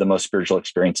I have the most spiritual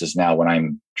experiences now when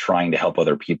I'm trying to help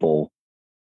other people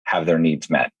have their needs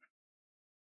met.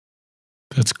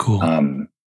 That's cool.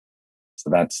 So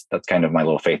that's kind of my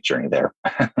little faith journey there.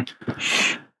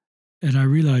 And I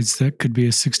realize that could be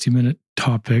a 60-minute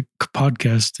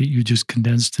podcast that you just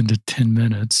condensed into 10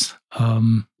 minutes.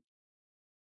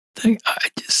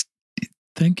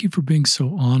 Thank you for being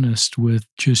so honest with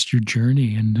just your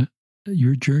journey. And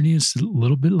your journey is a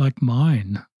little bit like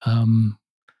mine,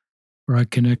 where I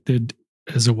connected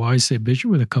as a YSA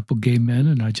bishop with a couple gay men,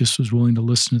 and I just was willing to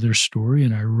listen to their story.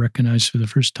 And I recognized for the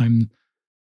first time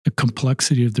the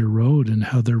complexity of their road and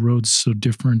how their road's so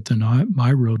different than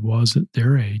my road was at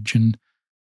their age. And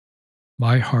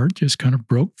my heart just kind of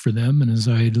broke for them. And as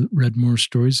I read more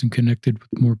stories and connected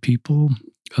with more people,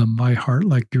 my heart,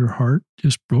 like your heart,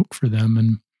 just broke for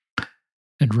them.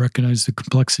 and recognize the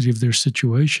complexity of their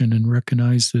situation and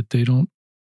recognize that they don't,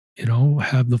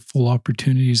 have the full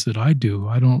opportunities that I do.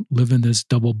 I don't live in this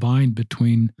double bind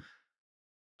between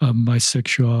my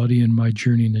sexuality and my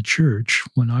journey in the church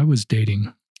when I was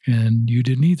dating, and you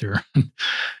didn't either.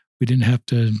 We didn't have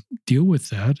to deal with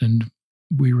that, and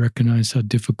we recognize how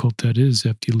difficult that is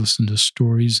after you listen to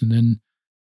stories, and then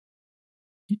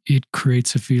it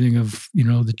creates a feeling of,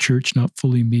 the church not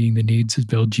fully meeting the needs of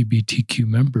LGBTQ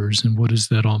members. And what does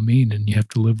that all mean? And you have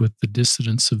to live with the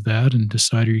dissidence of that and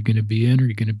decide, are you going to be in or are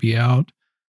you going to be out?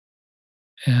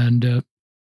 And,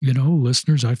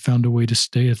 listeners, I found a way to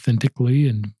stay authentically,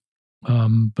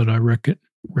 but I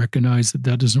recognize that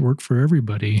doesn't work for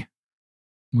everybody.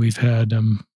 We've had,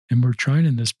 and we're trying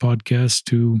in this podcast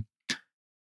to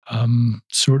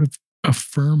sort of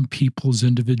affirm people's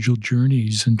individual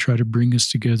journeys and try to bring us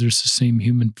together as the same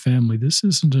human family. This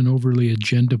isn't an overly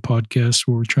agenda podcast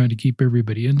where we're trying to keep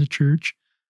everybody in the church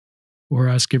or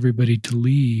ask everybody to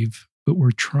leave, but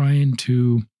we're trying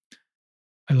to,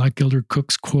 I like Elder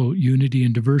Cook's quote, unity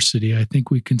and diversity. I think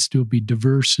we can still be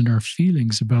diverse in our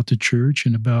feelings about the church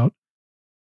and about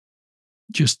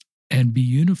and be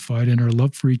unified in our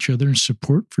love for each other and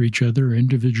support for each other, our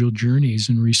individual journeys,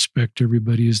 and respect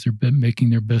everybody as they're making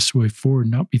their best way forward,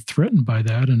 not be threatened by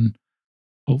that. And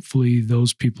hopefully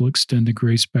those people extend the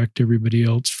grace back to everybody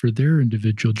else for their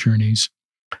individual journeys.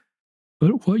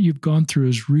 But what you've gone through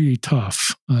is really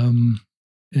tough. And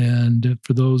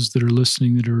for those that are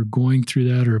listening that are going through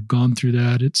that or have gone through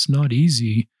that, it's not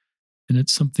easy. And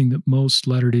it's something that most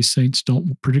Latter-day Saints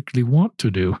don't particularly want to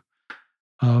do.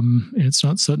 And it's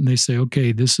not something they say,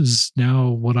 okay, this is now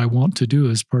what I want to do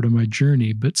as part of my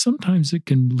journey. But sometimes it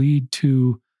can lead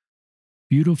to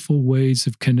beautiful ways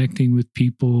of connecting with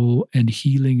people and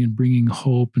healing and bringing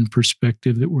hope and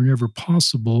perspective that were never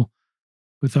possible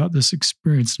without this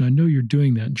experience. And I know you're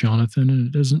doing that, Jonathan, and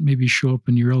it doesn't maybe show up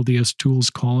in your LDS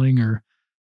Tools calling or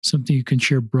something you can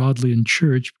share broadly in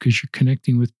church because you're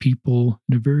connecting with people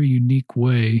in a very unique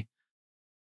way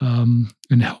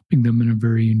and helping them in a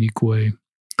very unique way.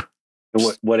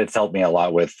 What it's helped me a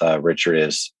lot with, Richard,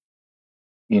 is,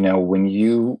 when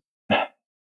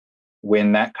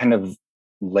that kind of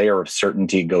layer of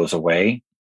certainty goes away,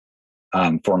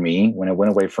 for me, when it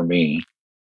went away for me,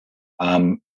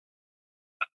 when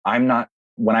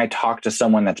I talk to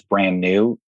someone that's brand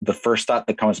new, the first thought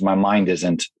that comes to my mind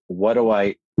isn't,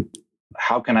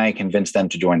 how can I convince them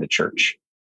to join the church?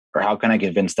 Or how can I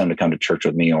convince them to come to church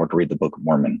with me or to read the Book of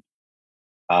Mormon?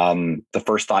 The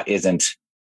first thought isn't,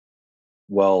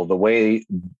 well, the way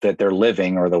that they're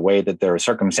living or the way that their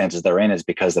circumstances they're in is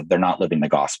because they're not living the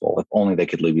gospel. If only they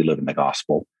could be living the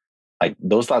gospel. Like,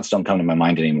 those thoughts don't come to my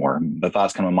mind anymore. The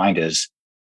thoughts come to my mind is,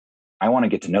 I want to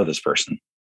get to know this person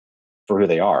for who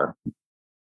they are.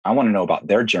 I want to know about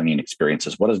their journey and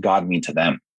experiences. What does God mean to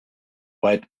them?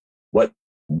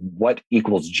 What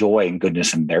equals joy and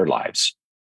goodness in their lives?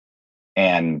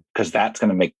 And because that's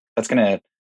going to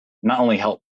not only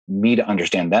help me to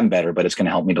understand them better, but it's going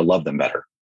to help me to love them better.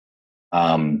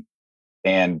 And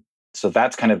so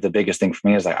that's kind of the biggest thing for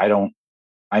me is I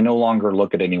no longer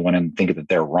look at anyone and think that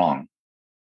they're wrong.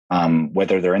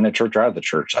 Whether they're in the church or out of the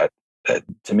church,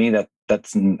 to me,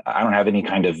 that's, I don't have any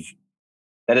kind of,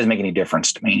 that doesn't make any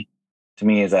difference to me. To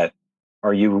me is that,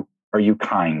 are you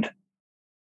kind?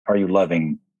 Are you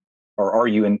loving? Or are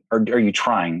you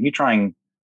trying? You're trying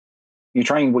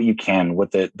what you can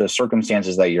with the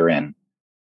circumstances that you're in,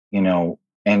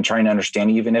 and trying to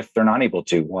understand, even if they're not able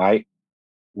to, why,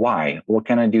 what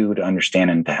can I do to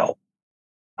understand and to help?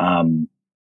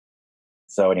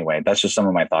 So anyway, that's just some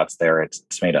of my thoughts there.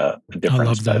 It's made a difference. I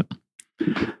love that.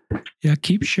 Yeah.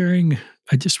 Keep sharing.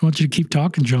 I just want you to keep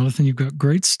talking, Jonathan. You've got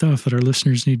great stuff that our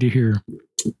listeners need to hear.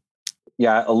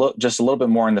 Yeah. Just a little bit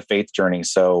more in the faith journey.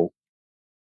 So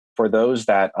for those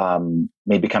that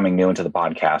may be coming new into the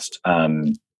podcast,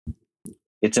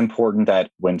 it's important that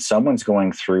when someone's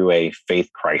going through a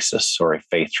faith crisis or a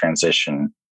faith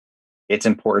transition, it's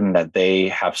important that they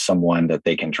have someone that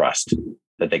they can trust,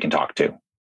 that they can talk to.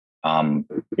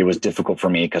 It was difficult for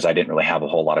me because I didn't really have a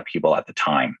whole lot of people at the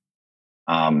time.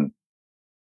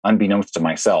 Unbeknownst to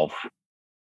myself,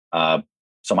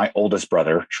 so my oldest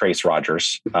brother, Trace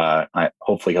Rogers,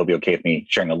 hopefully he'll be okay with me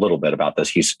sharing a little bit about this.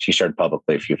 He shared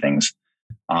publicly a few things.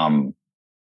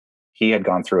 He had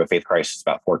gone through a faith crisis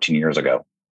about 14 years ago.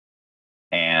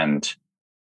 And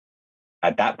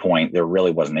at that point, there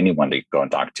really wasn't anyone to go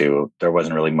and talk to. There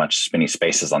wasn't really many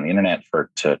spaces on the internet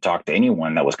to talk to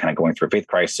anyone that was kind of going through a faith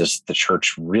crisis. The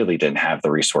church really didn't have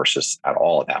the resources at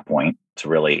all at that point to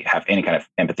really have any kind of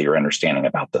empathy or understanding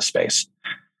about this space.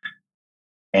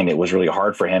 And it was really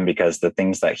hard for him because the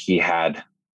things that he had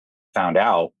found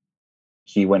out,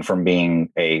 he went from being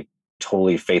a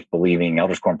totally faith-believing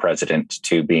Elders Quorum president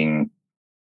to being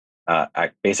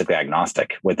basically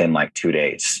agnostic within like 2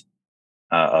 days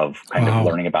of kind of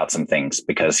learning about some things,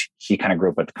 because he kind of grew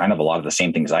up with kind of a lot of the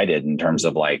same things I did in terms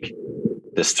of like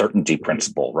the certainty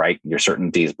principle, right? Your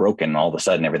certainty is broken, and all of a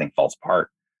sudden everything falls apart.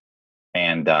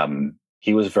 And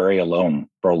he was very alone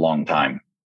for a long time.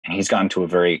 And he's gotten to a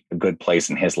very good place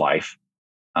in his life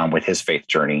with his faith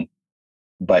journey.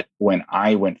 But when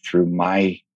I went through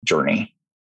my journey,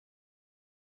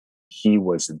 he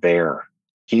was there.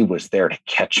 He was there to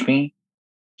catch me.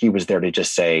 He was there to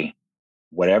just say,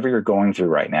 whatever you're going through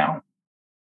right now,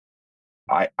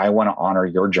 I want to honor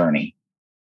your journey.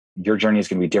 Your journey is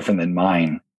going to be different than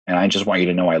mine. And I just want you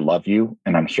to know I love you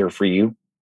and I'm here for you.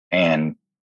 And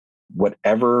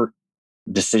whatever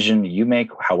decision you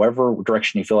make, however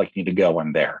direction you feel like you need to go,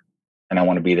 I'm there. And I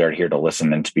want to be there here to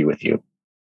listen and to be with you.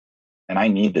 And I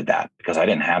needed that because I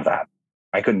didn't have that.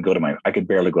 I could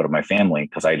barely go to my family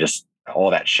because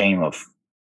all that shame of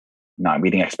not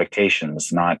meeting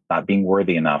expectations, not being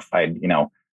worthy enough. I'd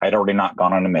already not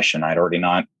gone on a mission. I'd already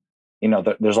not,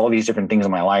 there's all these different things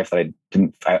in my life that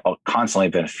I constantly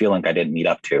been feeling I didn't meet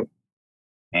up to.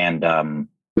 And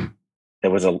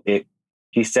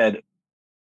he said,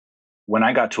 when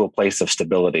I got to a place of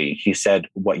stability, he said,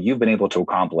 what you've been able to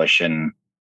accomplish in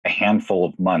a handful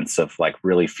of months of like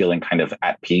really feeling kind of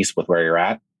at peace with where you're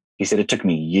at. He said, it took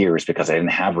me years because I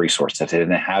didn't have resources. I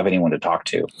didn't have anyone to talk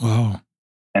to. Wow.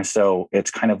 And so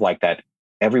it's kind of like that.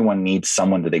 Everyone needs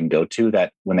someone that they can go to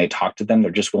that when they talk to them,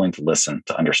 they're just willing to listen,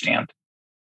 to understand.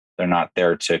 They're not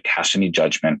there to cast any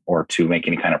judgment or to make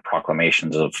any kind of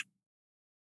proclamations of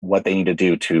what they need to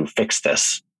do to fix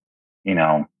this,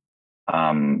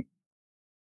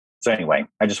 So anyway,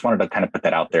 I just wanted to kind of put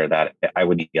that out there that I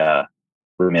would be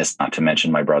remiss not to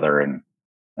mention my brother and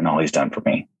all he's done for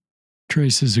me.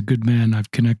 Trace is a good man.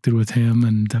 I've connected with him,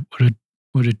 and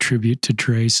what a tribute to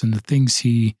Trace and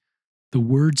the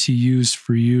words he used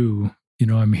for you.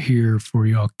 I'm here for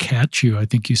you. I'll catch you. I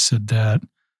think you said that.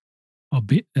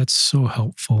 That's so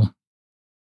helpful.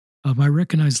 I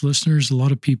recognize listeners. A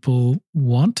lot of people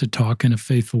want to talk in a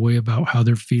faithful way about how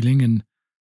they're feeling, and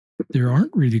there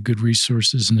aren't really good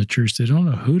resources in the church. They don't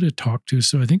know who to talk to.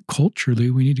 So I think culturally,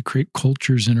 we need to create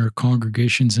cultures in our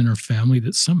congregations, in our family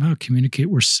that somehow communicate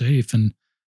we're safe. And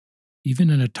even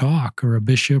in a talk or a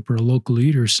bishop or a local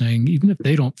leader saying, even if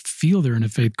they don't feel they're in a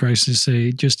faith crisis,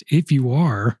 say, just if you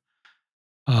are,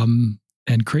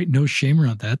 and create no shame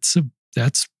around that.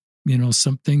 That's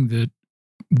something that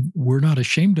we're not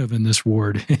ashamed of in this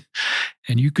ward.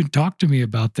 And you can talk to me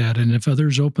about that. And if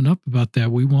others open up about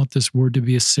that, we want this ward to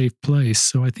be a safe place.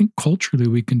 So I think culturally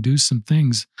we can do some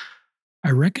things. I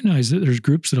recognize that there's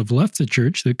groups that have left the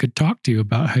church that could talk to you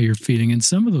about how you're feeling. And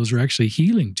some of those are actually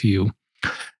healing to you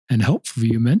and helpful.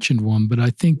 You mentioned one, but I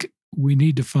think we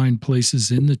need to find places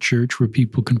in the church where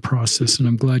people can process. And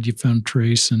I'm glad you found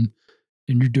Trace and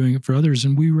you're doing it for others.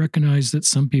 And we recognize that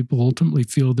some people ultimately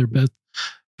feel their best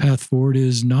path forward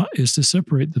is to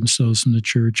separate themselves from the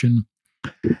church.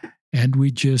 And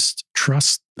we just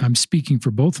trust, I'm speaking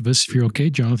for both of us, if you're okay,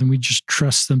 Jonathan, we just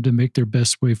trust them to make their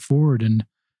best way forward and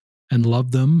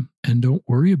love them and don't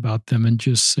worry about them and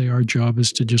just say our job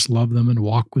is to just love them and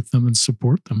walk with them and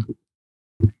support them.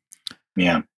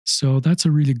 Yeah. So that's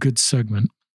a really good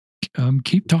segment.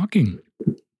 Keep talking.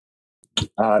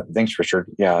 Thanks, Richard.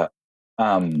 Yeah.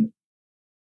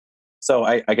 So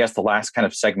I guess the last kind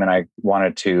of segment I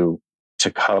wanted to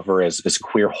cover is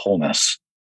queer wholeness.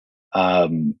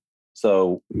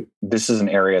 So this is an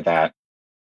area that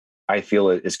I feel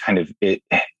is kind of it.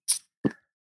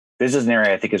 This is an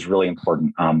area I think is really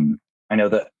important. I know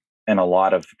that in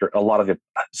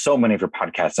so many of your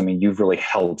podcasts, I mean, you've really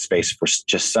held space for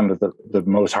just some of the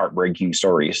most heartbreaking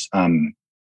stories.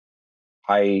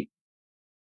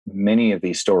 Many of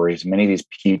these stories, many of these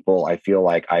people, I feel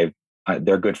like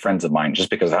they're good friends of mine just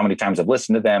because of how many times I've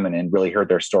listened to them and really heard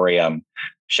their story.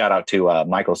 Shout out to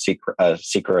Michael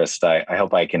Seacrest. I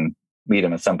hope I can meet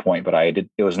him at some point, but it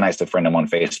was nice to friend him on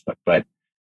Facebook. But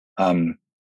I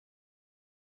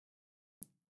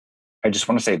just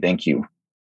want to say thank you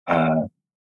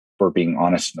for being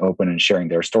honest and open and sharing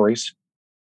their stories.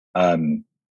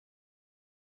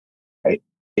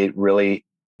 It really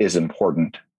is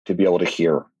important to be able to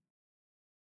hear.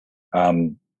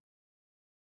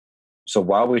 So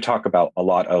while we talk about a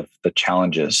lot of the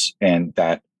challenges and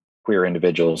that queer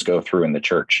individuals go through in the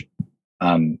church,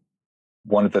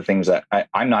 one of the things that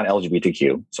I'm not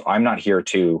LGBTQ, so I'm not here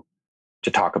to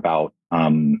talk about,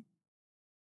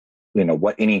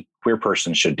 what any queer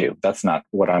person should do. That's not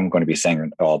what I'm going to be saying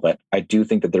at all. But I do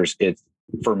think that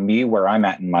for me, where I'm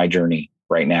at in my journey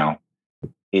right now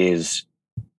is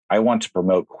I want to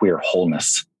promote queer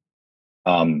wholeness.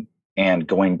 And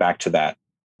going back to that,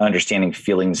 understanding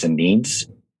feelings and needs.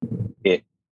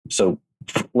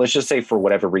 Let's just say for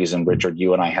whatever reason, Richard,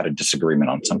 you and I had a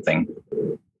disagreement on something.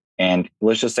 And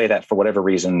let's just say that for whatever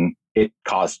reason, it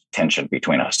caused tension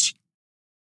between us.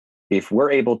 If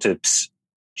we're able to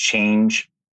change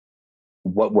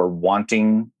what we're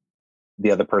wanting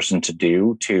the other person to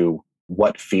do to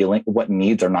what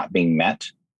needs are not being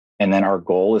met, and then our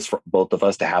goal is for both of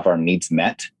us to have our needs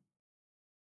met,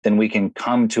 then we can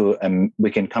come to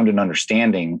an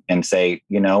understanding and say,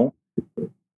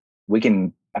 we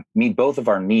can meet both of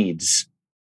our needs,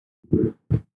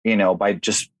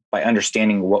 by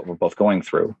understanding what we're both going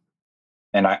through.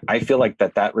 And I feel like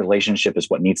that relationship is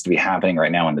what needs to be happening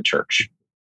right now in the church,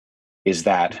 is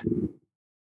that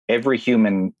every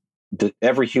human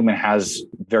has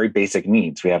very basic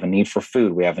needs. We have a need for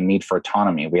food. We have a need for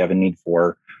autonomy. We have a need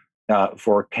for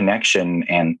connection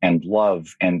and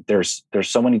love. And there's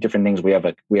so many different things we have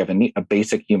a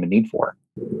basic human need for.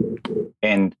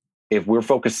 And if we're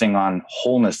focusing on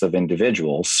wholeness of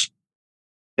individuals,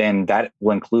 then that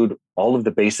will include all of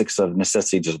the basics of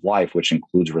necessities of life, which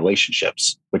includes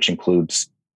relationships, which includes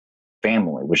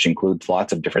family, which includes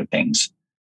lots of different things.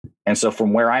 And so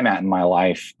from where I'm at in my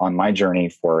life on my journey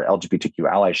for LGBTQ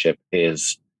allyship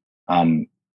is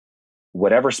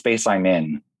whatever space I'm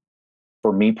in,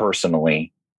 for me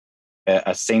personally,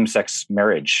 a same-sex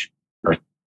marriage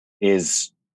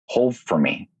is whole for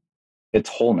me. It's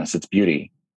wholeness, it's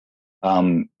beauty.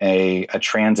 A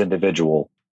trans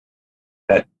individual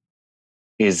that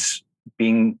is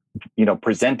being,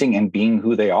 presenting and being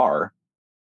who they are,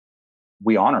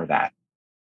 we honor that.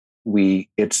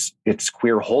 It's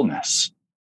queer wholeness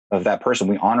of that person.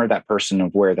 We honor that person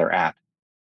of where they're at.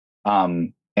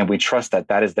 And we trust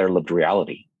that is their lived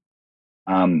reality.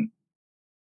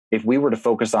 If we were to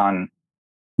focus on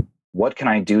what can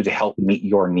I do to help meet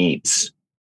your needs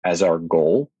as our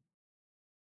goal,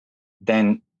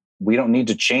 then we don't need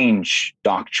to change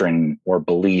doctrine or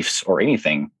beliefs or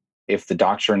anything. If the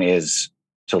doctrine is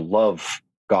to love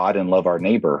God and love our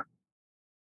neighbor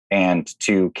and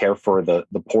to care for the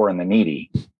poor and the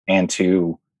needy and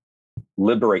to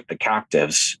liberate the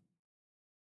captives,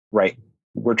 right?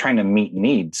 We're trying to meet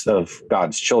needs of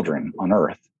God's children on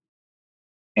earth.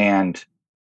 And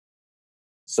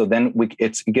so then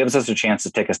it gives us a chance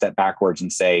to take a step backwards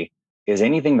and say, is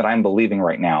anything that I'm believing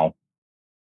right now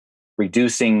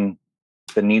reducing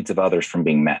the needs of others from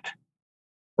being met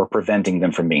or preventing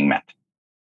them from being met?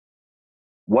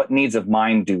 What needs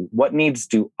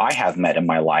do I have met in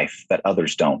my life that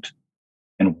others don't,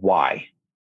 and why?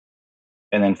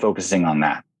 And then focusing on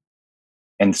that.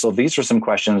 And so these are some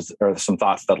questions or some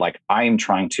thoughts that I am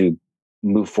trying to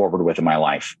move forward with in my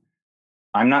life.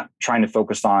 I'm not trying to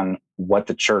focus on what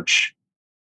the church,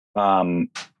 I'm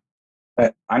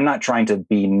not trying to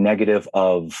be negative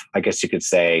of, I guess you could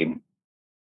say,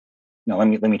 no,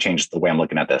 let me change the way I'm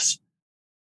looking at this.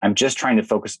 I'm just trying to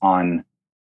focus on,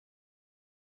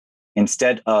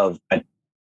 instead of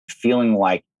feeling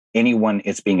like anyone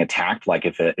is being attacked, like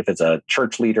if it's a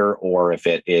church leader or if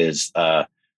it is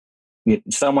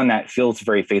someone that feels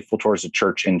very faithful towards the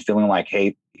church and feeling like,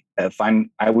 hey,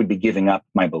 I would be giving up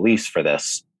my beliefs for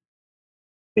this.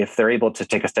 If they're able to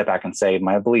take a step back and say,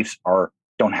 my beliefs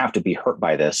don't have to be hurt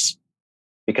by this,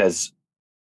 because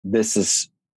this is,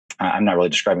 I'm not really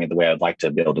describing it the way I'd like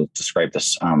to be able to describe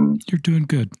this. You're doing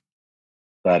good.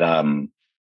 But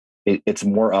it's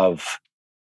more of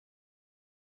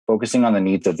focusing on the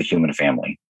needs of the human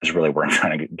family is really where I'm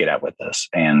trying to get at with this.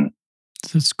 And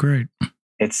that's great.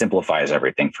 It simplifies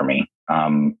everything for me.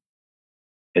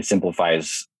 It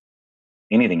simplifies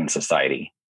anything in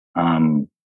society.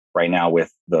 Right now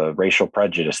with the racial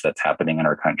prejudice that's happening in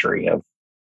our country, of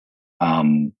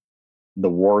the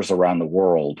wars around the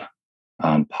world,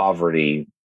 poverty,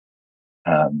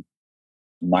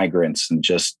 migrants, and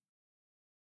just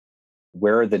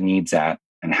where are the needs at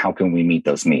and how can we meet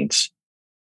those needs?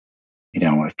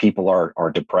 If people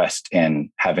are depressed and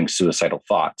having suicidal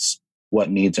thoughts, what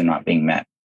needs are not being met,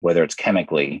 whether it's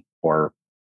chemically or,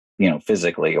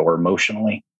 physically or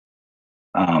emotionally?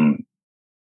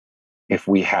 If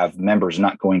we have members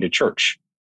not going to church,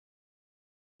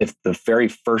 if the very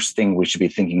first thing we should be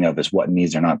thinking of is what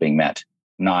needs are not being met,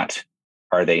 not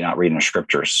are they not reading the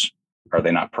scriptures? Are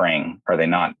they not praying? Are they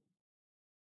not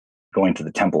going to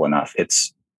the temple enough?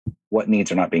 It's what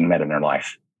needs are not being met in their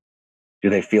life. Do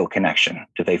they feel connection?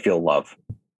 Do they feel love?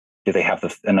 Do they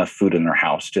have enough food in their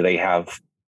house? Do they have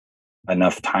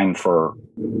enough time for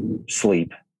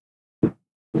sleep?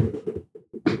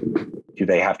 Do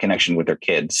they have connection with their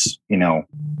kids?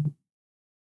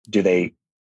 Do they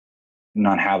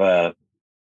not have a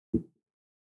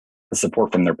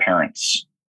support from their parents?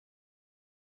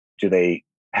 Do they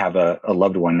have a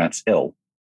loved one that's ill?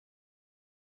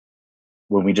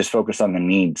 When we just focus on the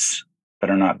needs that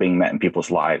are not being met in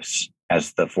people's lives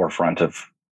as the forefront of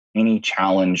any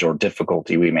challenge or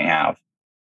difficulty we may have,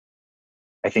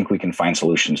 I think we can find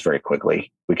solutions very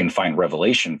quickly. We can find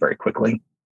revelation very quickly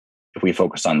if we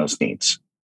focus on those needs.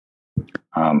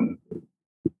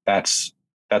 That's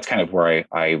kind of where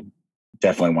I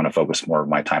definitely want to focus more of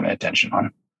my time and attention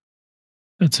on.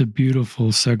 That's a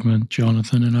beautiful segment,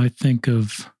 Jonathan. And I think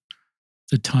of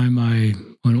the time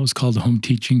when it was called the home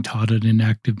teaching, taught an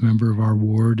inactive member of our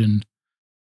ward, and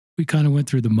we kind of went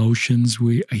through the motions.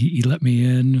 He let me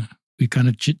in. We kind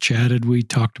of chit-chatted. We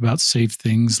talked about safe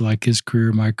things like his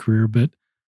career, my career, but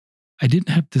I didn't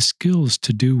have the skills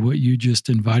to do what you just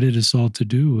invited us all to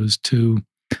do, was to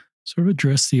sort of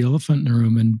address the elephant in the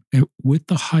room, and with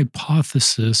the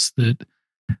hypothesis that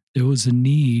there was a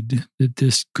need that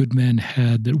this good man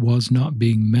had that was not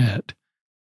being met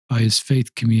by his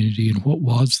faith community. And what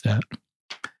was that?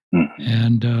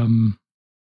 And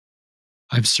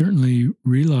I've certainly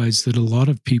realized that a lot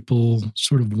of people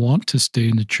sort of want to stay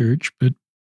in the church,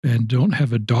 and don't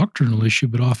have a doctrinal issue,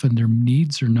 but often their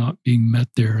needs are not being met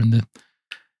there.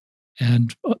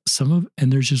 And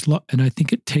there's just a lot. And I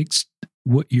think it takes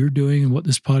what you're doing and what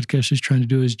this podcast is trying to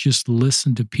do is just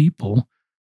listen to people.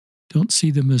 Don't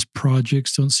see them as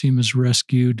projects. Don't see them as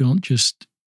rescue. Don't just,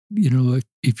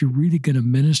 if you're really going to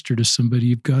minister to somebody,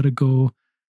 you've got to go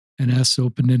and ask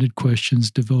open-ended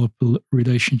questions, develop a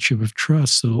relationship of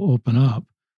trust so it'll open up,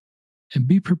 and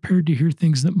be prepared to hear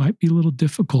things that might be a little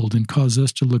difficult and cause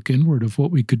us to look inward of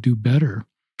what we could do better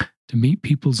to meet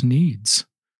people's needs.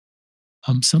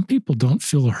 Some people don't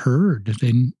feel heard.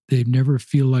 They never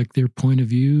feel like their point of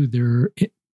view,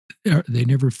 they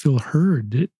never feel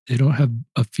heard. They don't have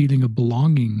a feeling of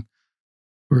belonging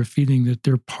or a feeling that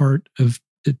they're part of,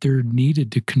 that they're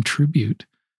needed to contribute.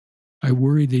 I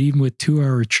worry that even with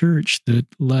 2-hour church, that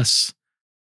less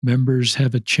members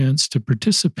have a chance to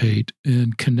participate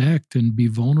and connect and be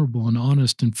vulnerable and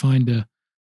honest and find a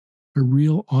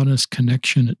real honest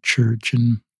connection at church,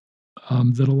 and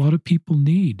that a lot of people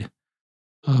need.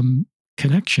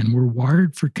 Connection. We're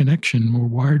wired for connection. We're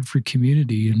wired for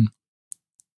community. And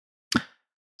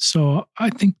so I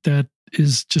think that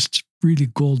is just really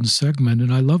golden segment.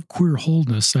 And I love queer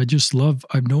wholeness.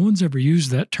 No one's ever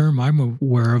used that term I'm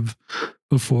aware of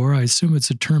before. I assume it's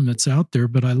a term that's out there,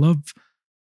 but I love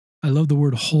the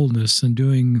word wholeness, and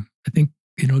doing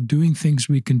things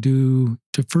we can do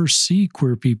to first see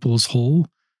queer people as whole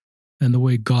and the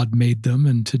way God made them,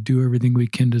 and to do everything we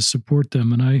can to support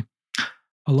them. And I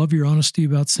love your honesty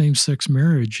about same-sex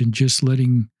marriage, and just I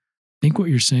think what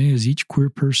you're saying is each queer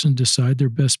person decide their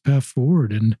best path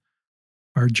forward, and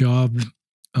our job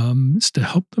is to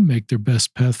help them make their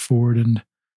best path forward. And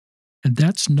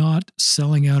that's not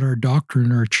selling out our doctrine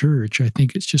in our church. I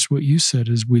think it's just what you said,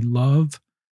 is we love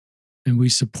and we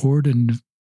support. And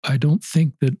I don't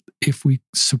think that if we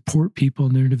support people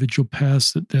in their individual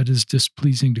paths, that is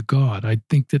displeasing to God. I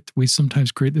think that we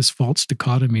sometimes create this false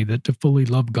dichotomy that to fully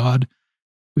love God,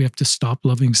 we have to stop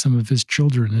loving some of his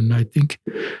children. And I think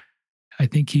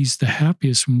he's the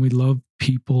happiest when we love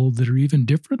people that are even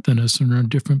different than us and are on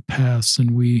different paths,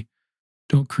 and we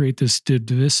don't create this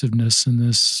divisiveness and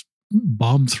this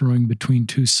bomb throwing between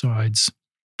two sides.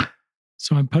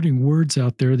 So I'm putting words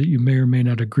out there that you may or may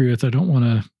not agree with. I don't want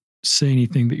to say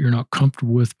anything that you're not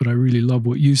comfortable with, but I really love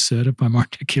what you said, if I'm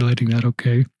articulating that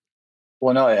okay.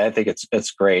 Well, no, I think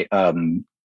it's great. A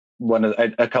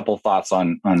couple thoughts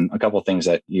on a couple of things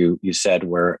that you said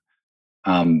where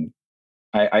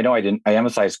I know I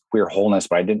emphasized queer wholeness,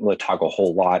 but I didn't really talk a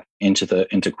whole lot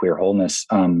into queer wholeness.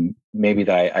 Maybe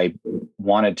that I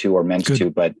wanted to or meant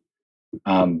to, but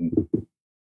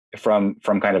from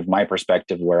kind of my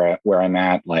perspective where I'm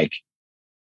at, like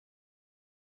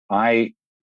I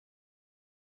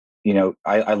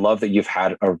love that you've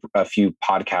had a few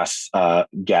podcast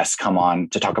guests come on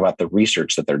to talk about the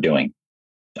research that they're doing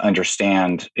to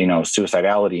understand,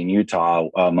 suicidality in Utah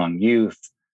among youth,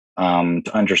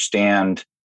 to understand,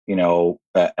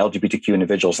 LGBTQ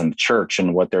individuals in the church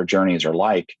and what their journeys are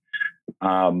like.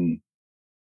 When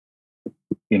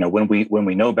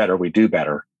we know better, we do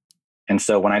better. And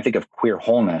so when I think of queer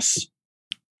wholeness,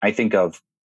 I think of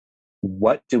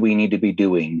what do we need to be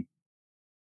doing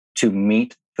to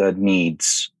meet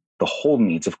the whole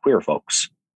needs of queer folks.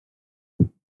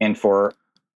 And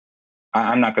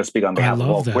I'm not going to speak on behalf of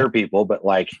all queer people, but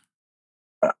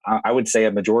I would say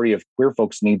a majority of queer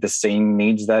folks need the same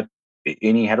needs that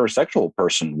any heterosexual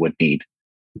person would need.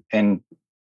 And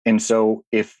so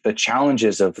if the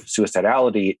challenges of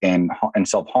suicidality and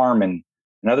self-harm and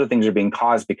other things are being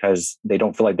caused because they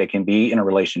don't feel like they can be in a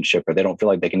relationship, or they don't feel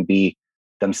like they can be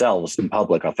themselves in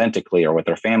public authentically or with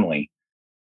their family,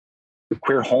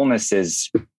 queer wholeness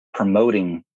is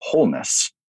promoting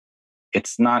wholeness.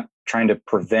 It's not trying to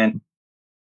prevent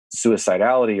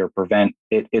suicidality or prevent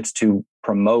it. It's to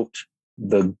promote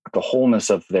the wholeness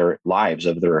of their lives,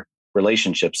 of their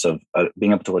relationships, of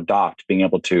being able to adopt, being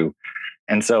able to.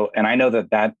 And I know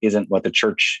that isn't what the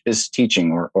church is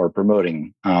teaching or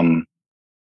promoting.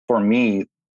 For me,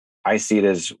 I see it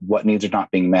as what needs are not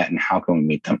being met and how can we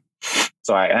meet them.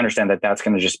 So I understand that that's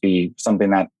going to just be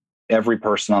something that every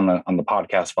person on the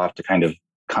podcast will have to kind of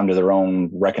come to their own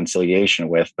reconciliation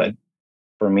with. But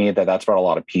for me, that's brought a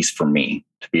lot of peace for me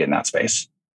to be in that space.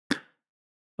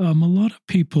 A lot of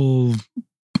people,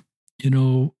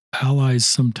 allies,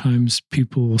 sometimes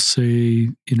people will say,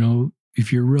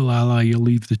 if you're a real ally, you'll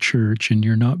leave the church and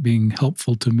you're not being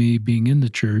helpful to me being in the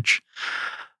church.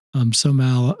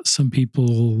 Some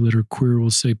people that are queer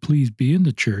will say, please be in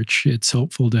the church. It's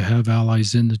helpful to have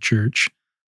allies in the church.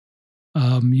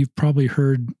 You've probably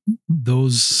heard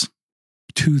those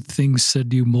two things said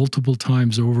to you multiple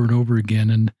times over and over again.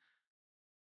 And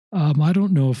I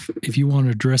don't know if you want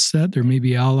to address that. There may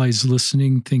be allies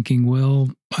listening thinking, well,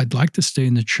 I'd like to stay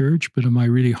in the church, but am I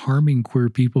really harming queer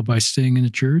people by staying in the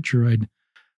church? Or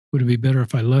would it be better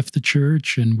if I left the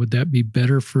church? And would that be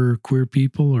better for queer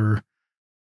people? Or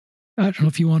I don't know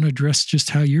if you want to address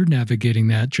just how you're navigating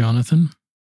that, Jonathan.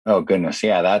 Oh, goodness.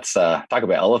 Yeah, that's talk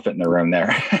about elephant in the room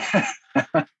there.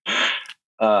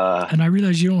 And I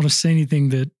realize you don't want to say anything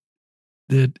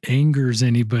that angers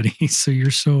anybody. So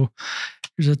you're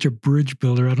such a bridge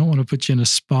builder. I don't want to put you in a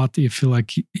spot that you feel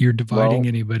like you're dividing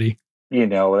anybody.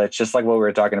 That's just like what we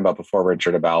were talking about before,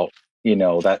 Richard, about,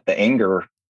 that the anger,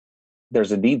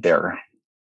 there's a need there,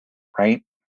 right?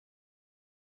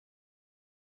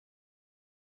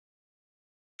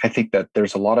 I think that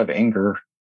there's a lot of anger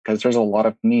because there's a lot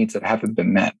of needs that haven't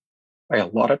been met by a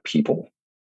lot of people.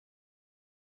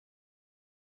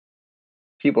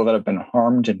 People that have been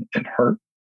harmed and hurt.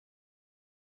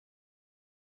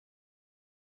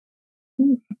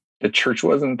 The church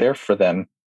wasn't there for them.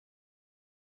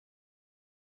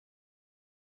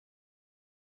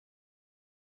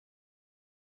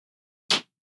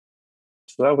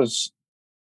 So that was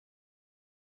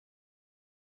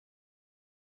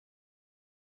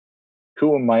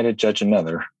who am I to judge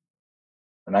another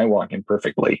when I walk in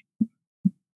perfectly?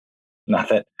 Not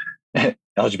that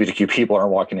LGBTQ people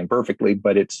aren't walking in perfectly,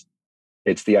 but it's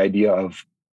the idea of,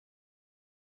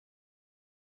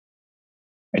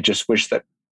 I just wish that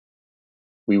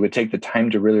we would take the time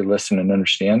to really listen and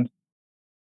understand.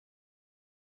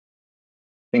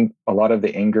 I think a lot of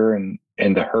the anger and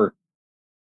the hurt,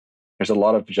 there's a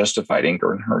lot of justified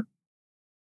anger and hurt.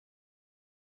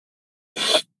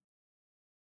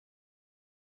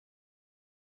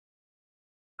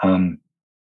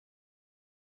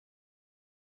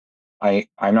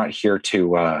 I'm not here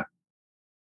to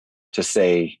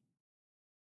say,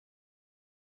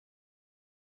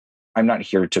 I'm not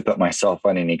here to put myself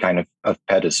on any kind of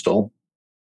pedestal.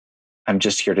 I'm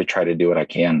just here to try to do what I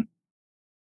can.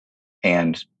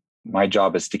 And my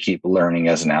job is to keep learning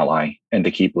as an ally and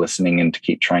to keep listening and to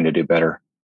keep trying to do better.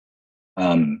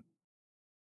 And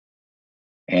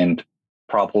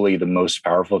probably the most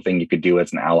powerful thing you could do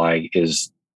as an ally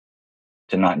is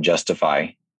to not justify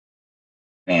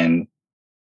and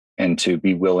to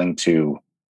be willing to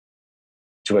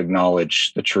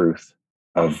acknowledge the truth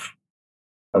of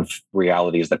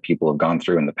realities that people have gone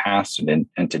through in the past and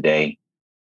today.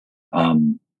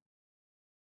 And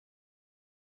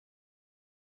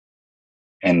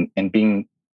being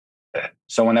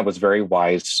someone that was very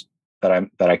wise, that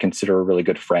I consider a really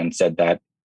good friend, said that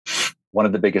one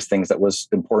of the biggest things that was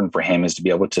important for him is to be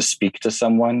able to speak to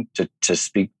someone, to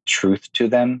speak truth to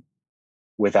them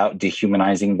without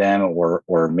dehumanizing them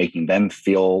or making them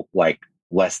feel like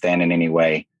less than in any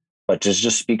way, but to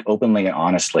just speak openly and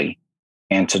honestly,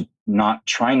 and to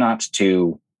try not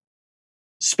to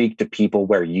speak to people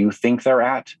where you think they're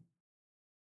at,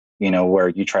 where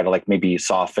you try to like maybe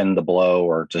soften the blow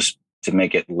or just to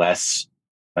make it less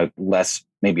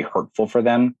maybe hurtful for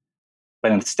them.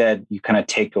 But instead you kind of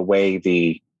take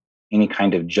away any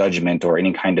kind of judgment or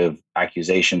any kind of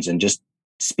accusations and just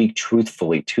speak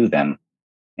truthfully to them.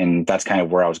 And that's kind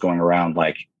of where I was going around,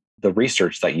 like the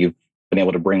research that you've been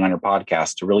able to bring on your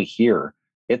podcast to really hear.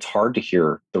 It's hard to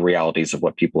hear the realities of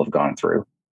what people have gone through,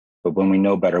 but when we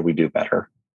know better, we do better.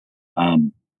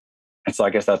 And so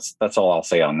I guess that's all I'll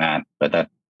say on that. But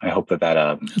I hope that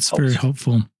That's helps. very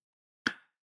helpful.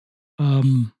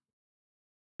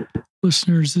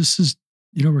 Listeners, this is,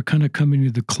 we're kind of coming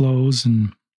to the close,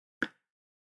 and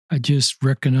I just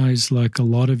recognize, like a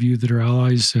lot of you that are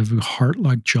allies have a heart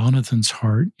like Jonathan's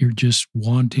heart. You're just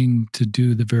wanting to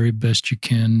do the very best you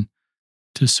can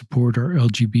to support our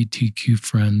LGBTQ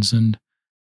friends. And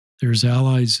there's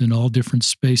allies in all different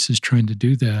spaces trying to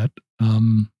do that.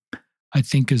 I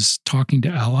think as talking to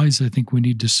allies, I think we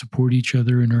need to support each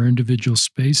other in our individual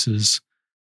spaces.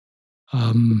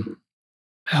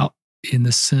 Out in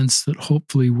the sense that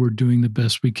hopefully we're doing the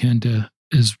best we can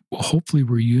hopefully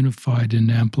we're unified in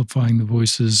amplifying the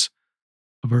voices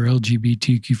of our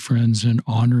LGBTQ friends and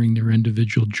honoring their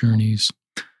individual journeys.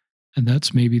 And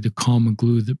that's maybe the common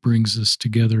glue that brings us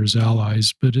together as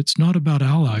allies. But it's not about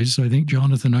allies. I think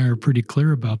Jonathan and I are pretty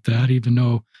clear about that, even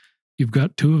though you've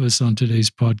got two of us on today's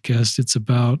podcast. It's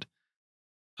about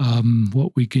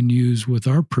what we can use with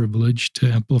our privilege to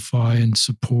amplify and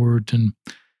support. And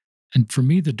for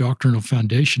me, the doctrinal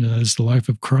foundation of that is the life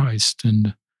of Christ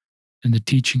and the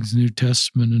teachings of the New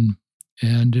Testament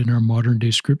and in our modern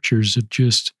day scriptures. It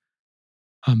just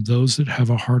those that have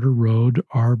a harder road,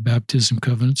 our baptism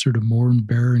covenants are to mourn,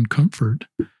 bear, and comfort.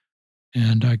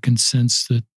 And I can sense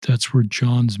that that's where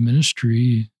John's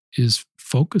ministry is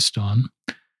focused on.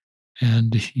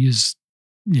 And he is,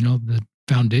 the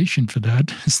foundation for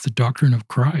that is the doctrine of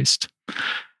Christ.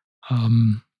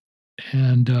 So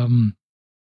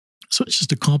it's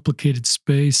just a complicated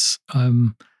space.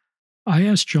 I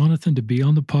asked Jonathan to be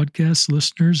on the podcast,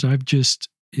 listeners. I've just,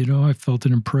 I felt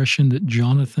an impression that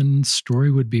Jonathan's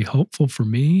story would be helpful for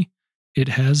me. It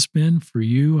has been for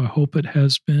you. I hope it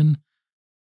has been.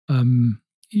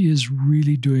 He is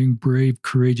really doing brave,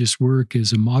 courageous work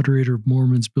as a moderator of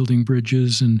Mormons Building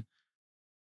Bridges. And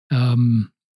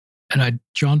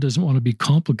John doesn't want to be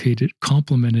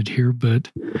complimented here,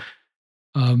 but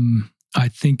I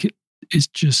think it is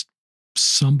just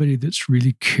somebody that's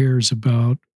really cares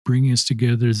about bringing us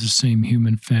together as the same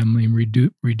human family and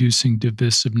reducing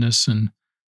divisiveness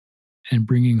and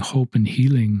bringing hope and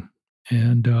healing.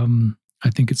 And I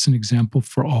think it's an example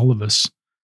for all of us.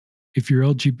 If you're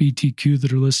LGBTQ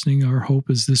that are listening, our hope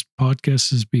is this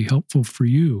podcast is be helpful for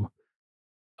you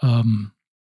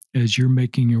as you're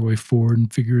making your way forward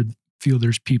and feel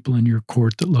there's people in your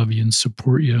court that love you and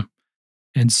support you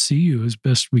and see you as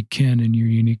best we can in your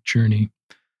unique journey.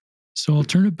 So I'll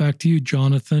turn it back to you,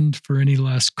 Jonathan, for any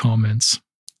last comments.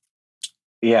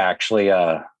 Yeah, actually,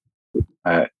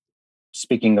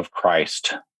 speaking of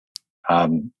Christ,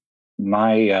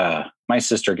 my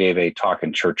sister gave a talk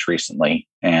in church recently,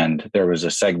 and there was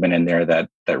a segment in there that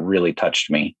really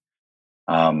touched me,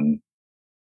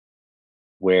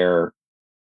 where,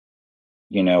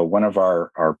 one of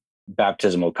our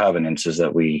baptismal covenants is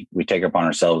that we take upon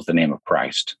ourselves the name of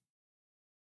Christ.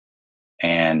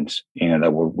 And,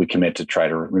 that we commit to try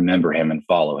to remember him and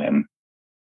follow him.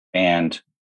 And,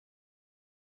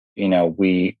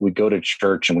 we go to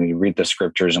church and we read the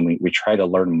scriptures and we try to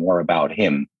learn more about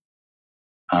him.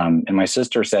 And my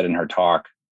sister said in her talk,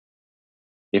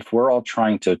 if we're all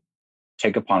trying to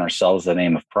take upon ourselves the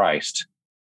name of Christ,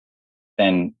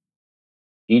 then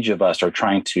each of us are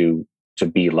trying to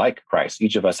be like Christ.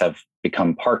 Each of us have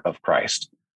become part of Christ.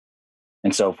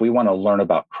 And so if we want to learn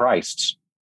about Christ,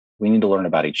 we need to learn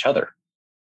about each other.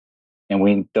 And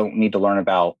we don't need to learn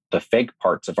about the fake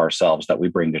parts of ourselves that we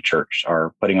bring to church,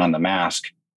 or putting on the mask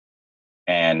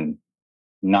and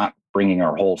not bringing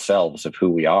our whole selves of who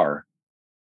we are.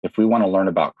 If we want to learn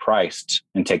about Christ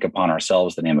and take upon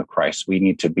ourselves the name of Christ, we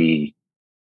need to be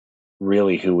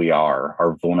really who we are,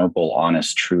 our vulnerable,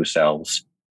 honest, true selves,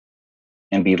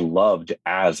 and be loved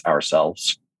as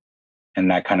ourselves.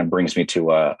 And that kind of brings me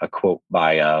to a quote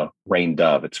by Rain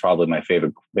Dove. It's probably my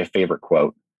favorite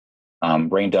quote.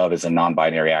 Rain Dove is a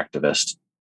non-binary activist.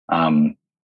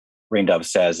 Rain Dove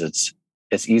says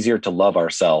it's easier to love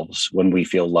ourselves when we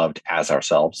feel loved as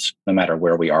ourselves, no matter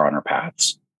where we are on our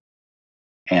paths.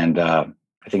 And I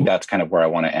think that's kind of where I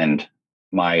want to end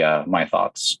my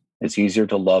thoughts. It's easier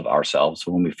to love ourselves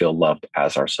when we feel loved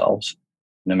as ourselves,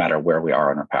 no matter where we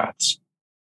are on our paths.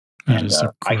 And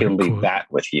I can leave quote. that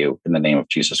with you in the name of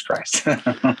Jesus Christ.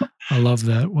 I love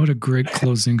that. What a great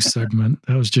closing segment.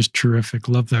 That was just terrific.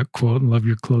 Love that quote and love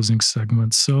your closing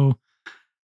segment. So,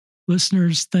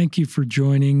 listeners, thank you for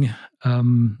joining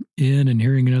in and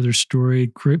hearing another story.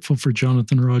 Grateful for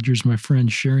Jonathan Rogers, my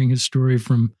friend, sharing his story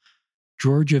from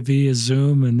Georgia via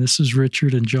Zoom. And this is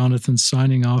Richard and Jonathan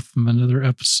signing off from another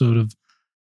episode of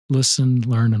Listen,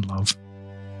 Learn, and Love.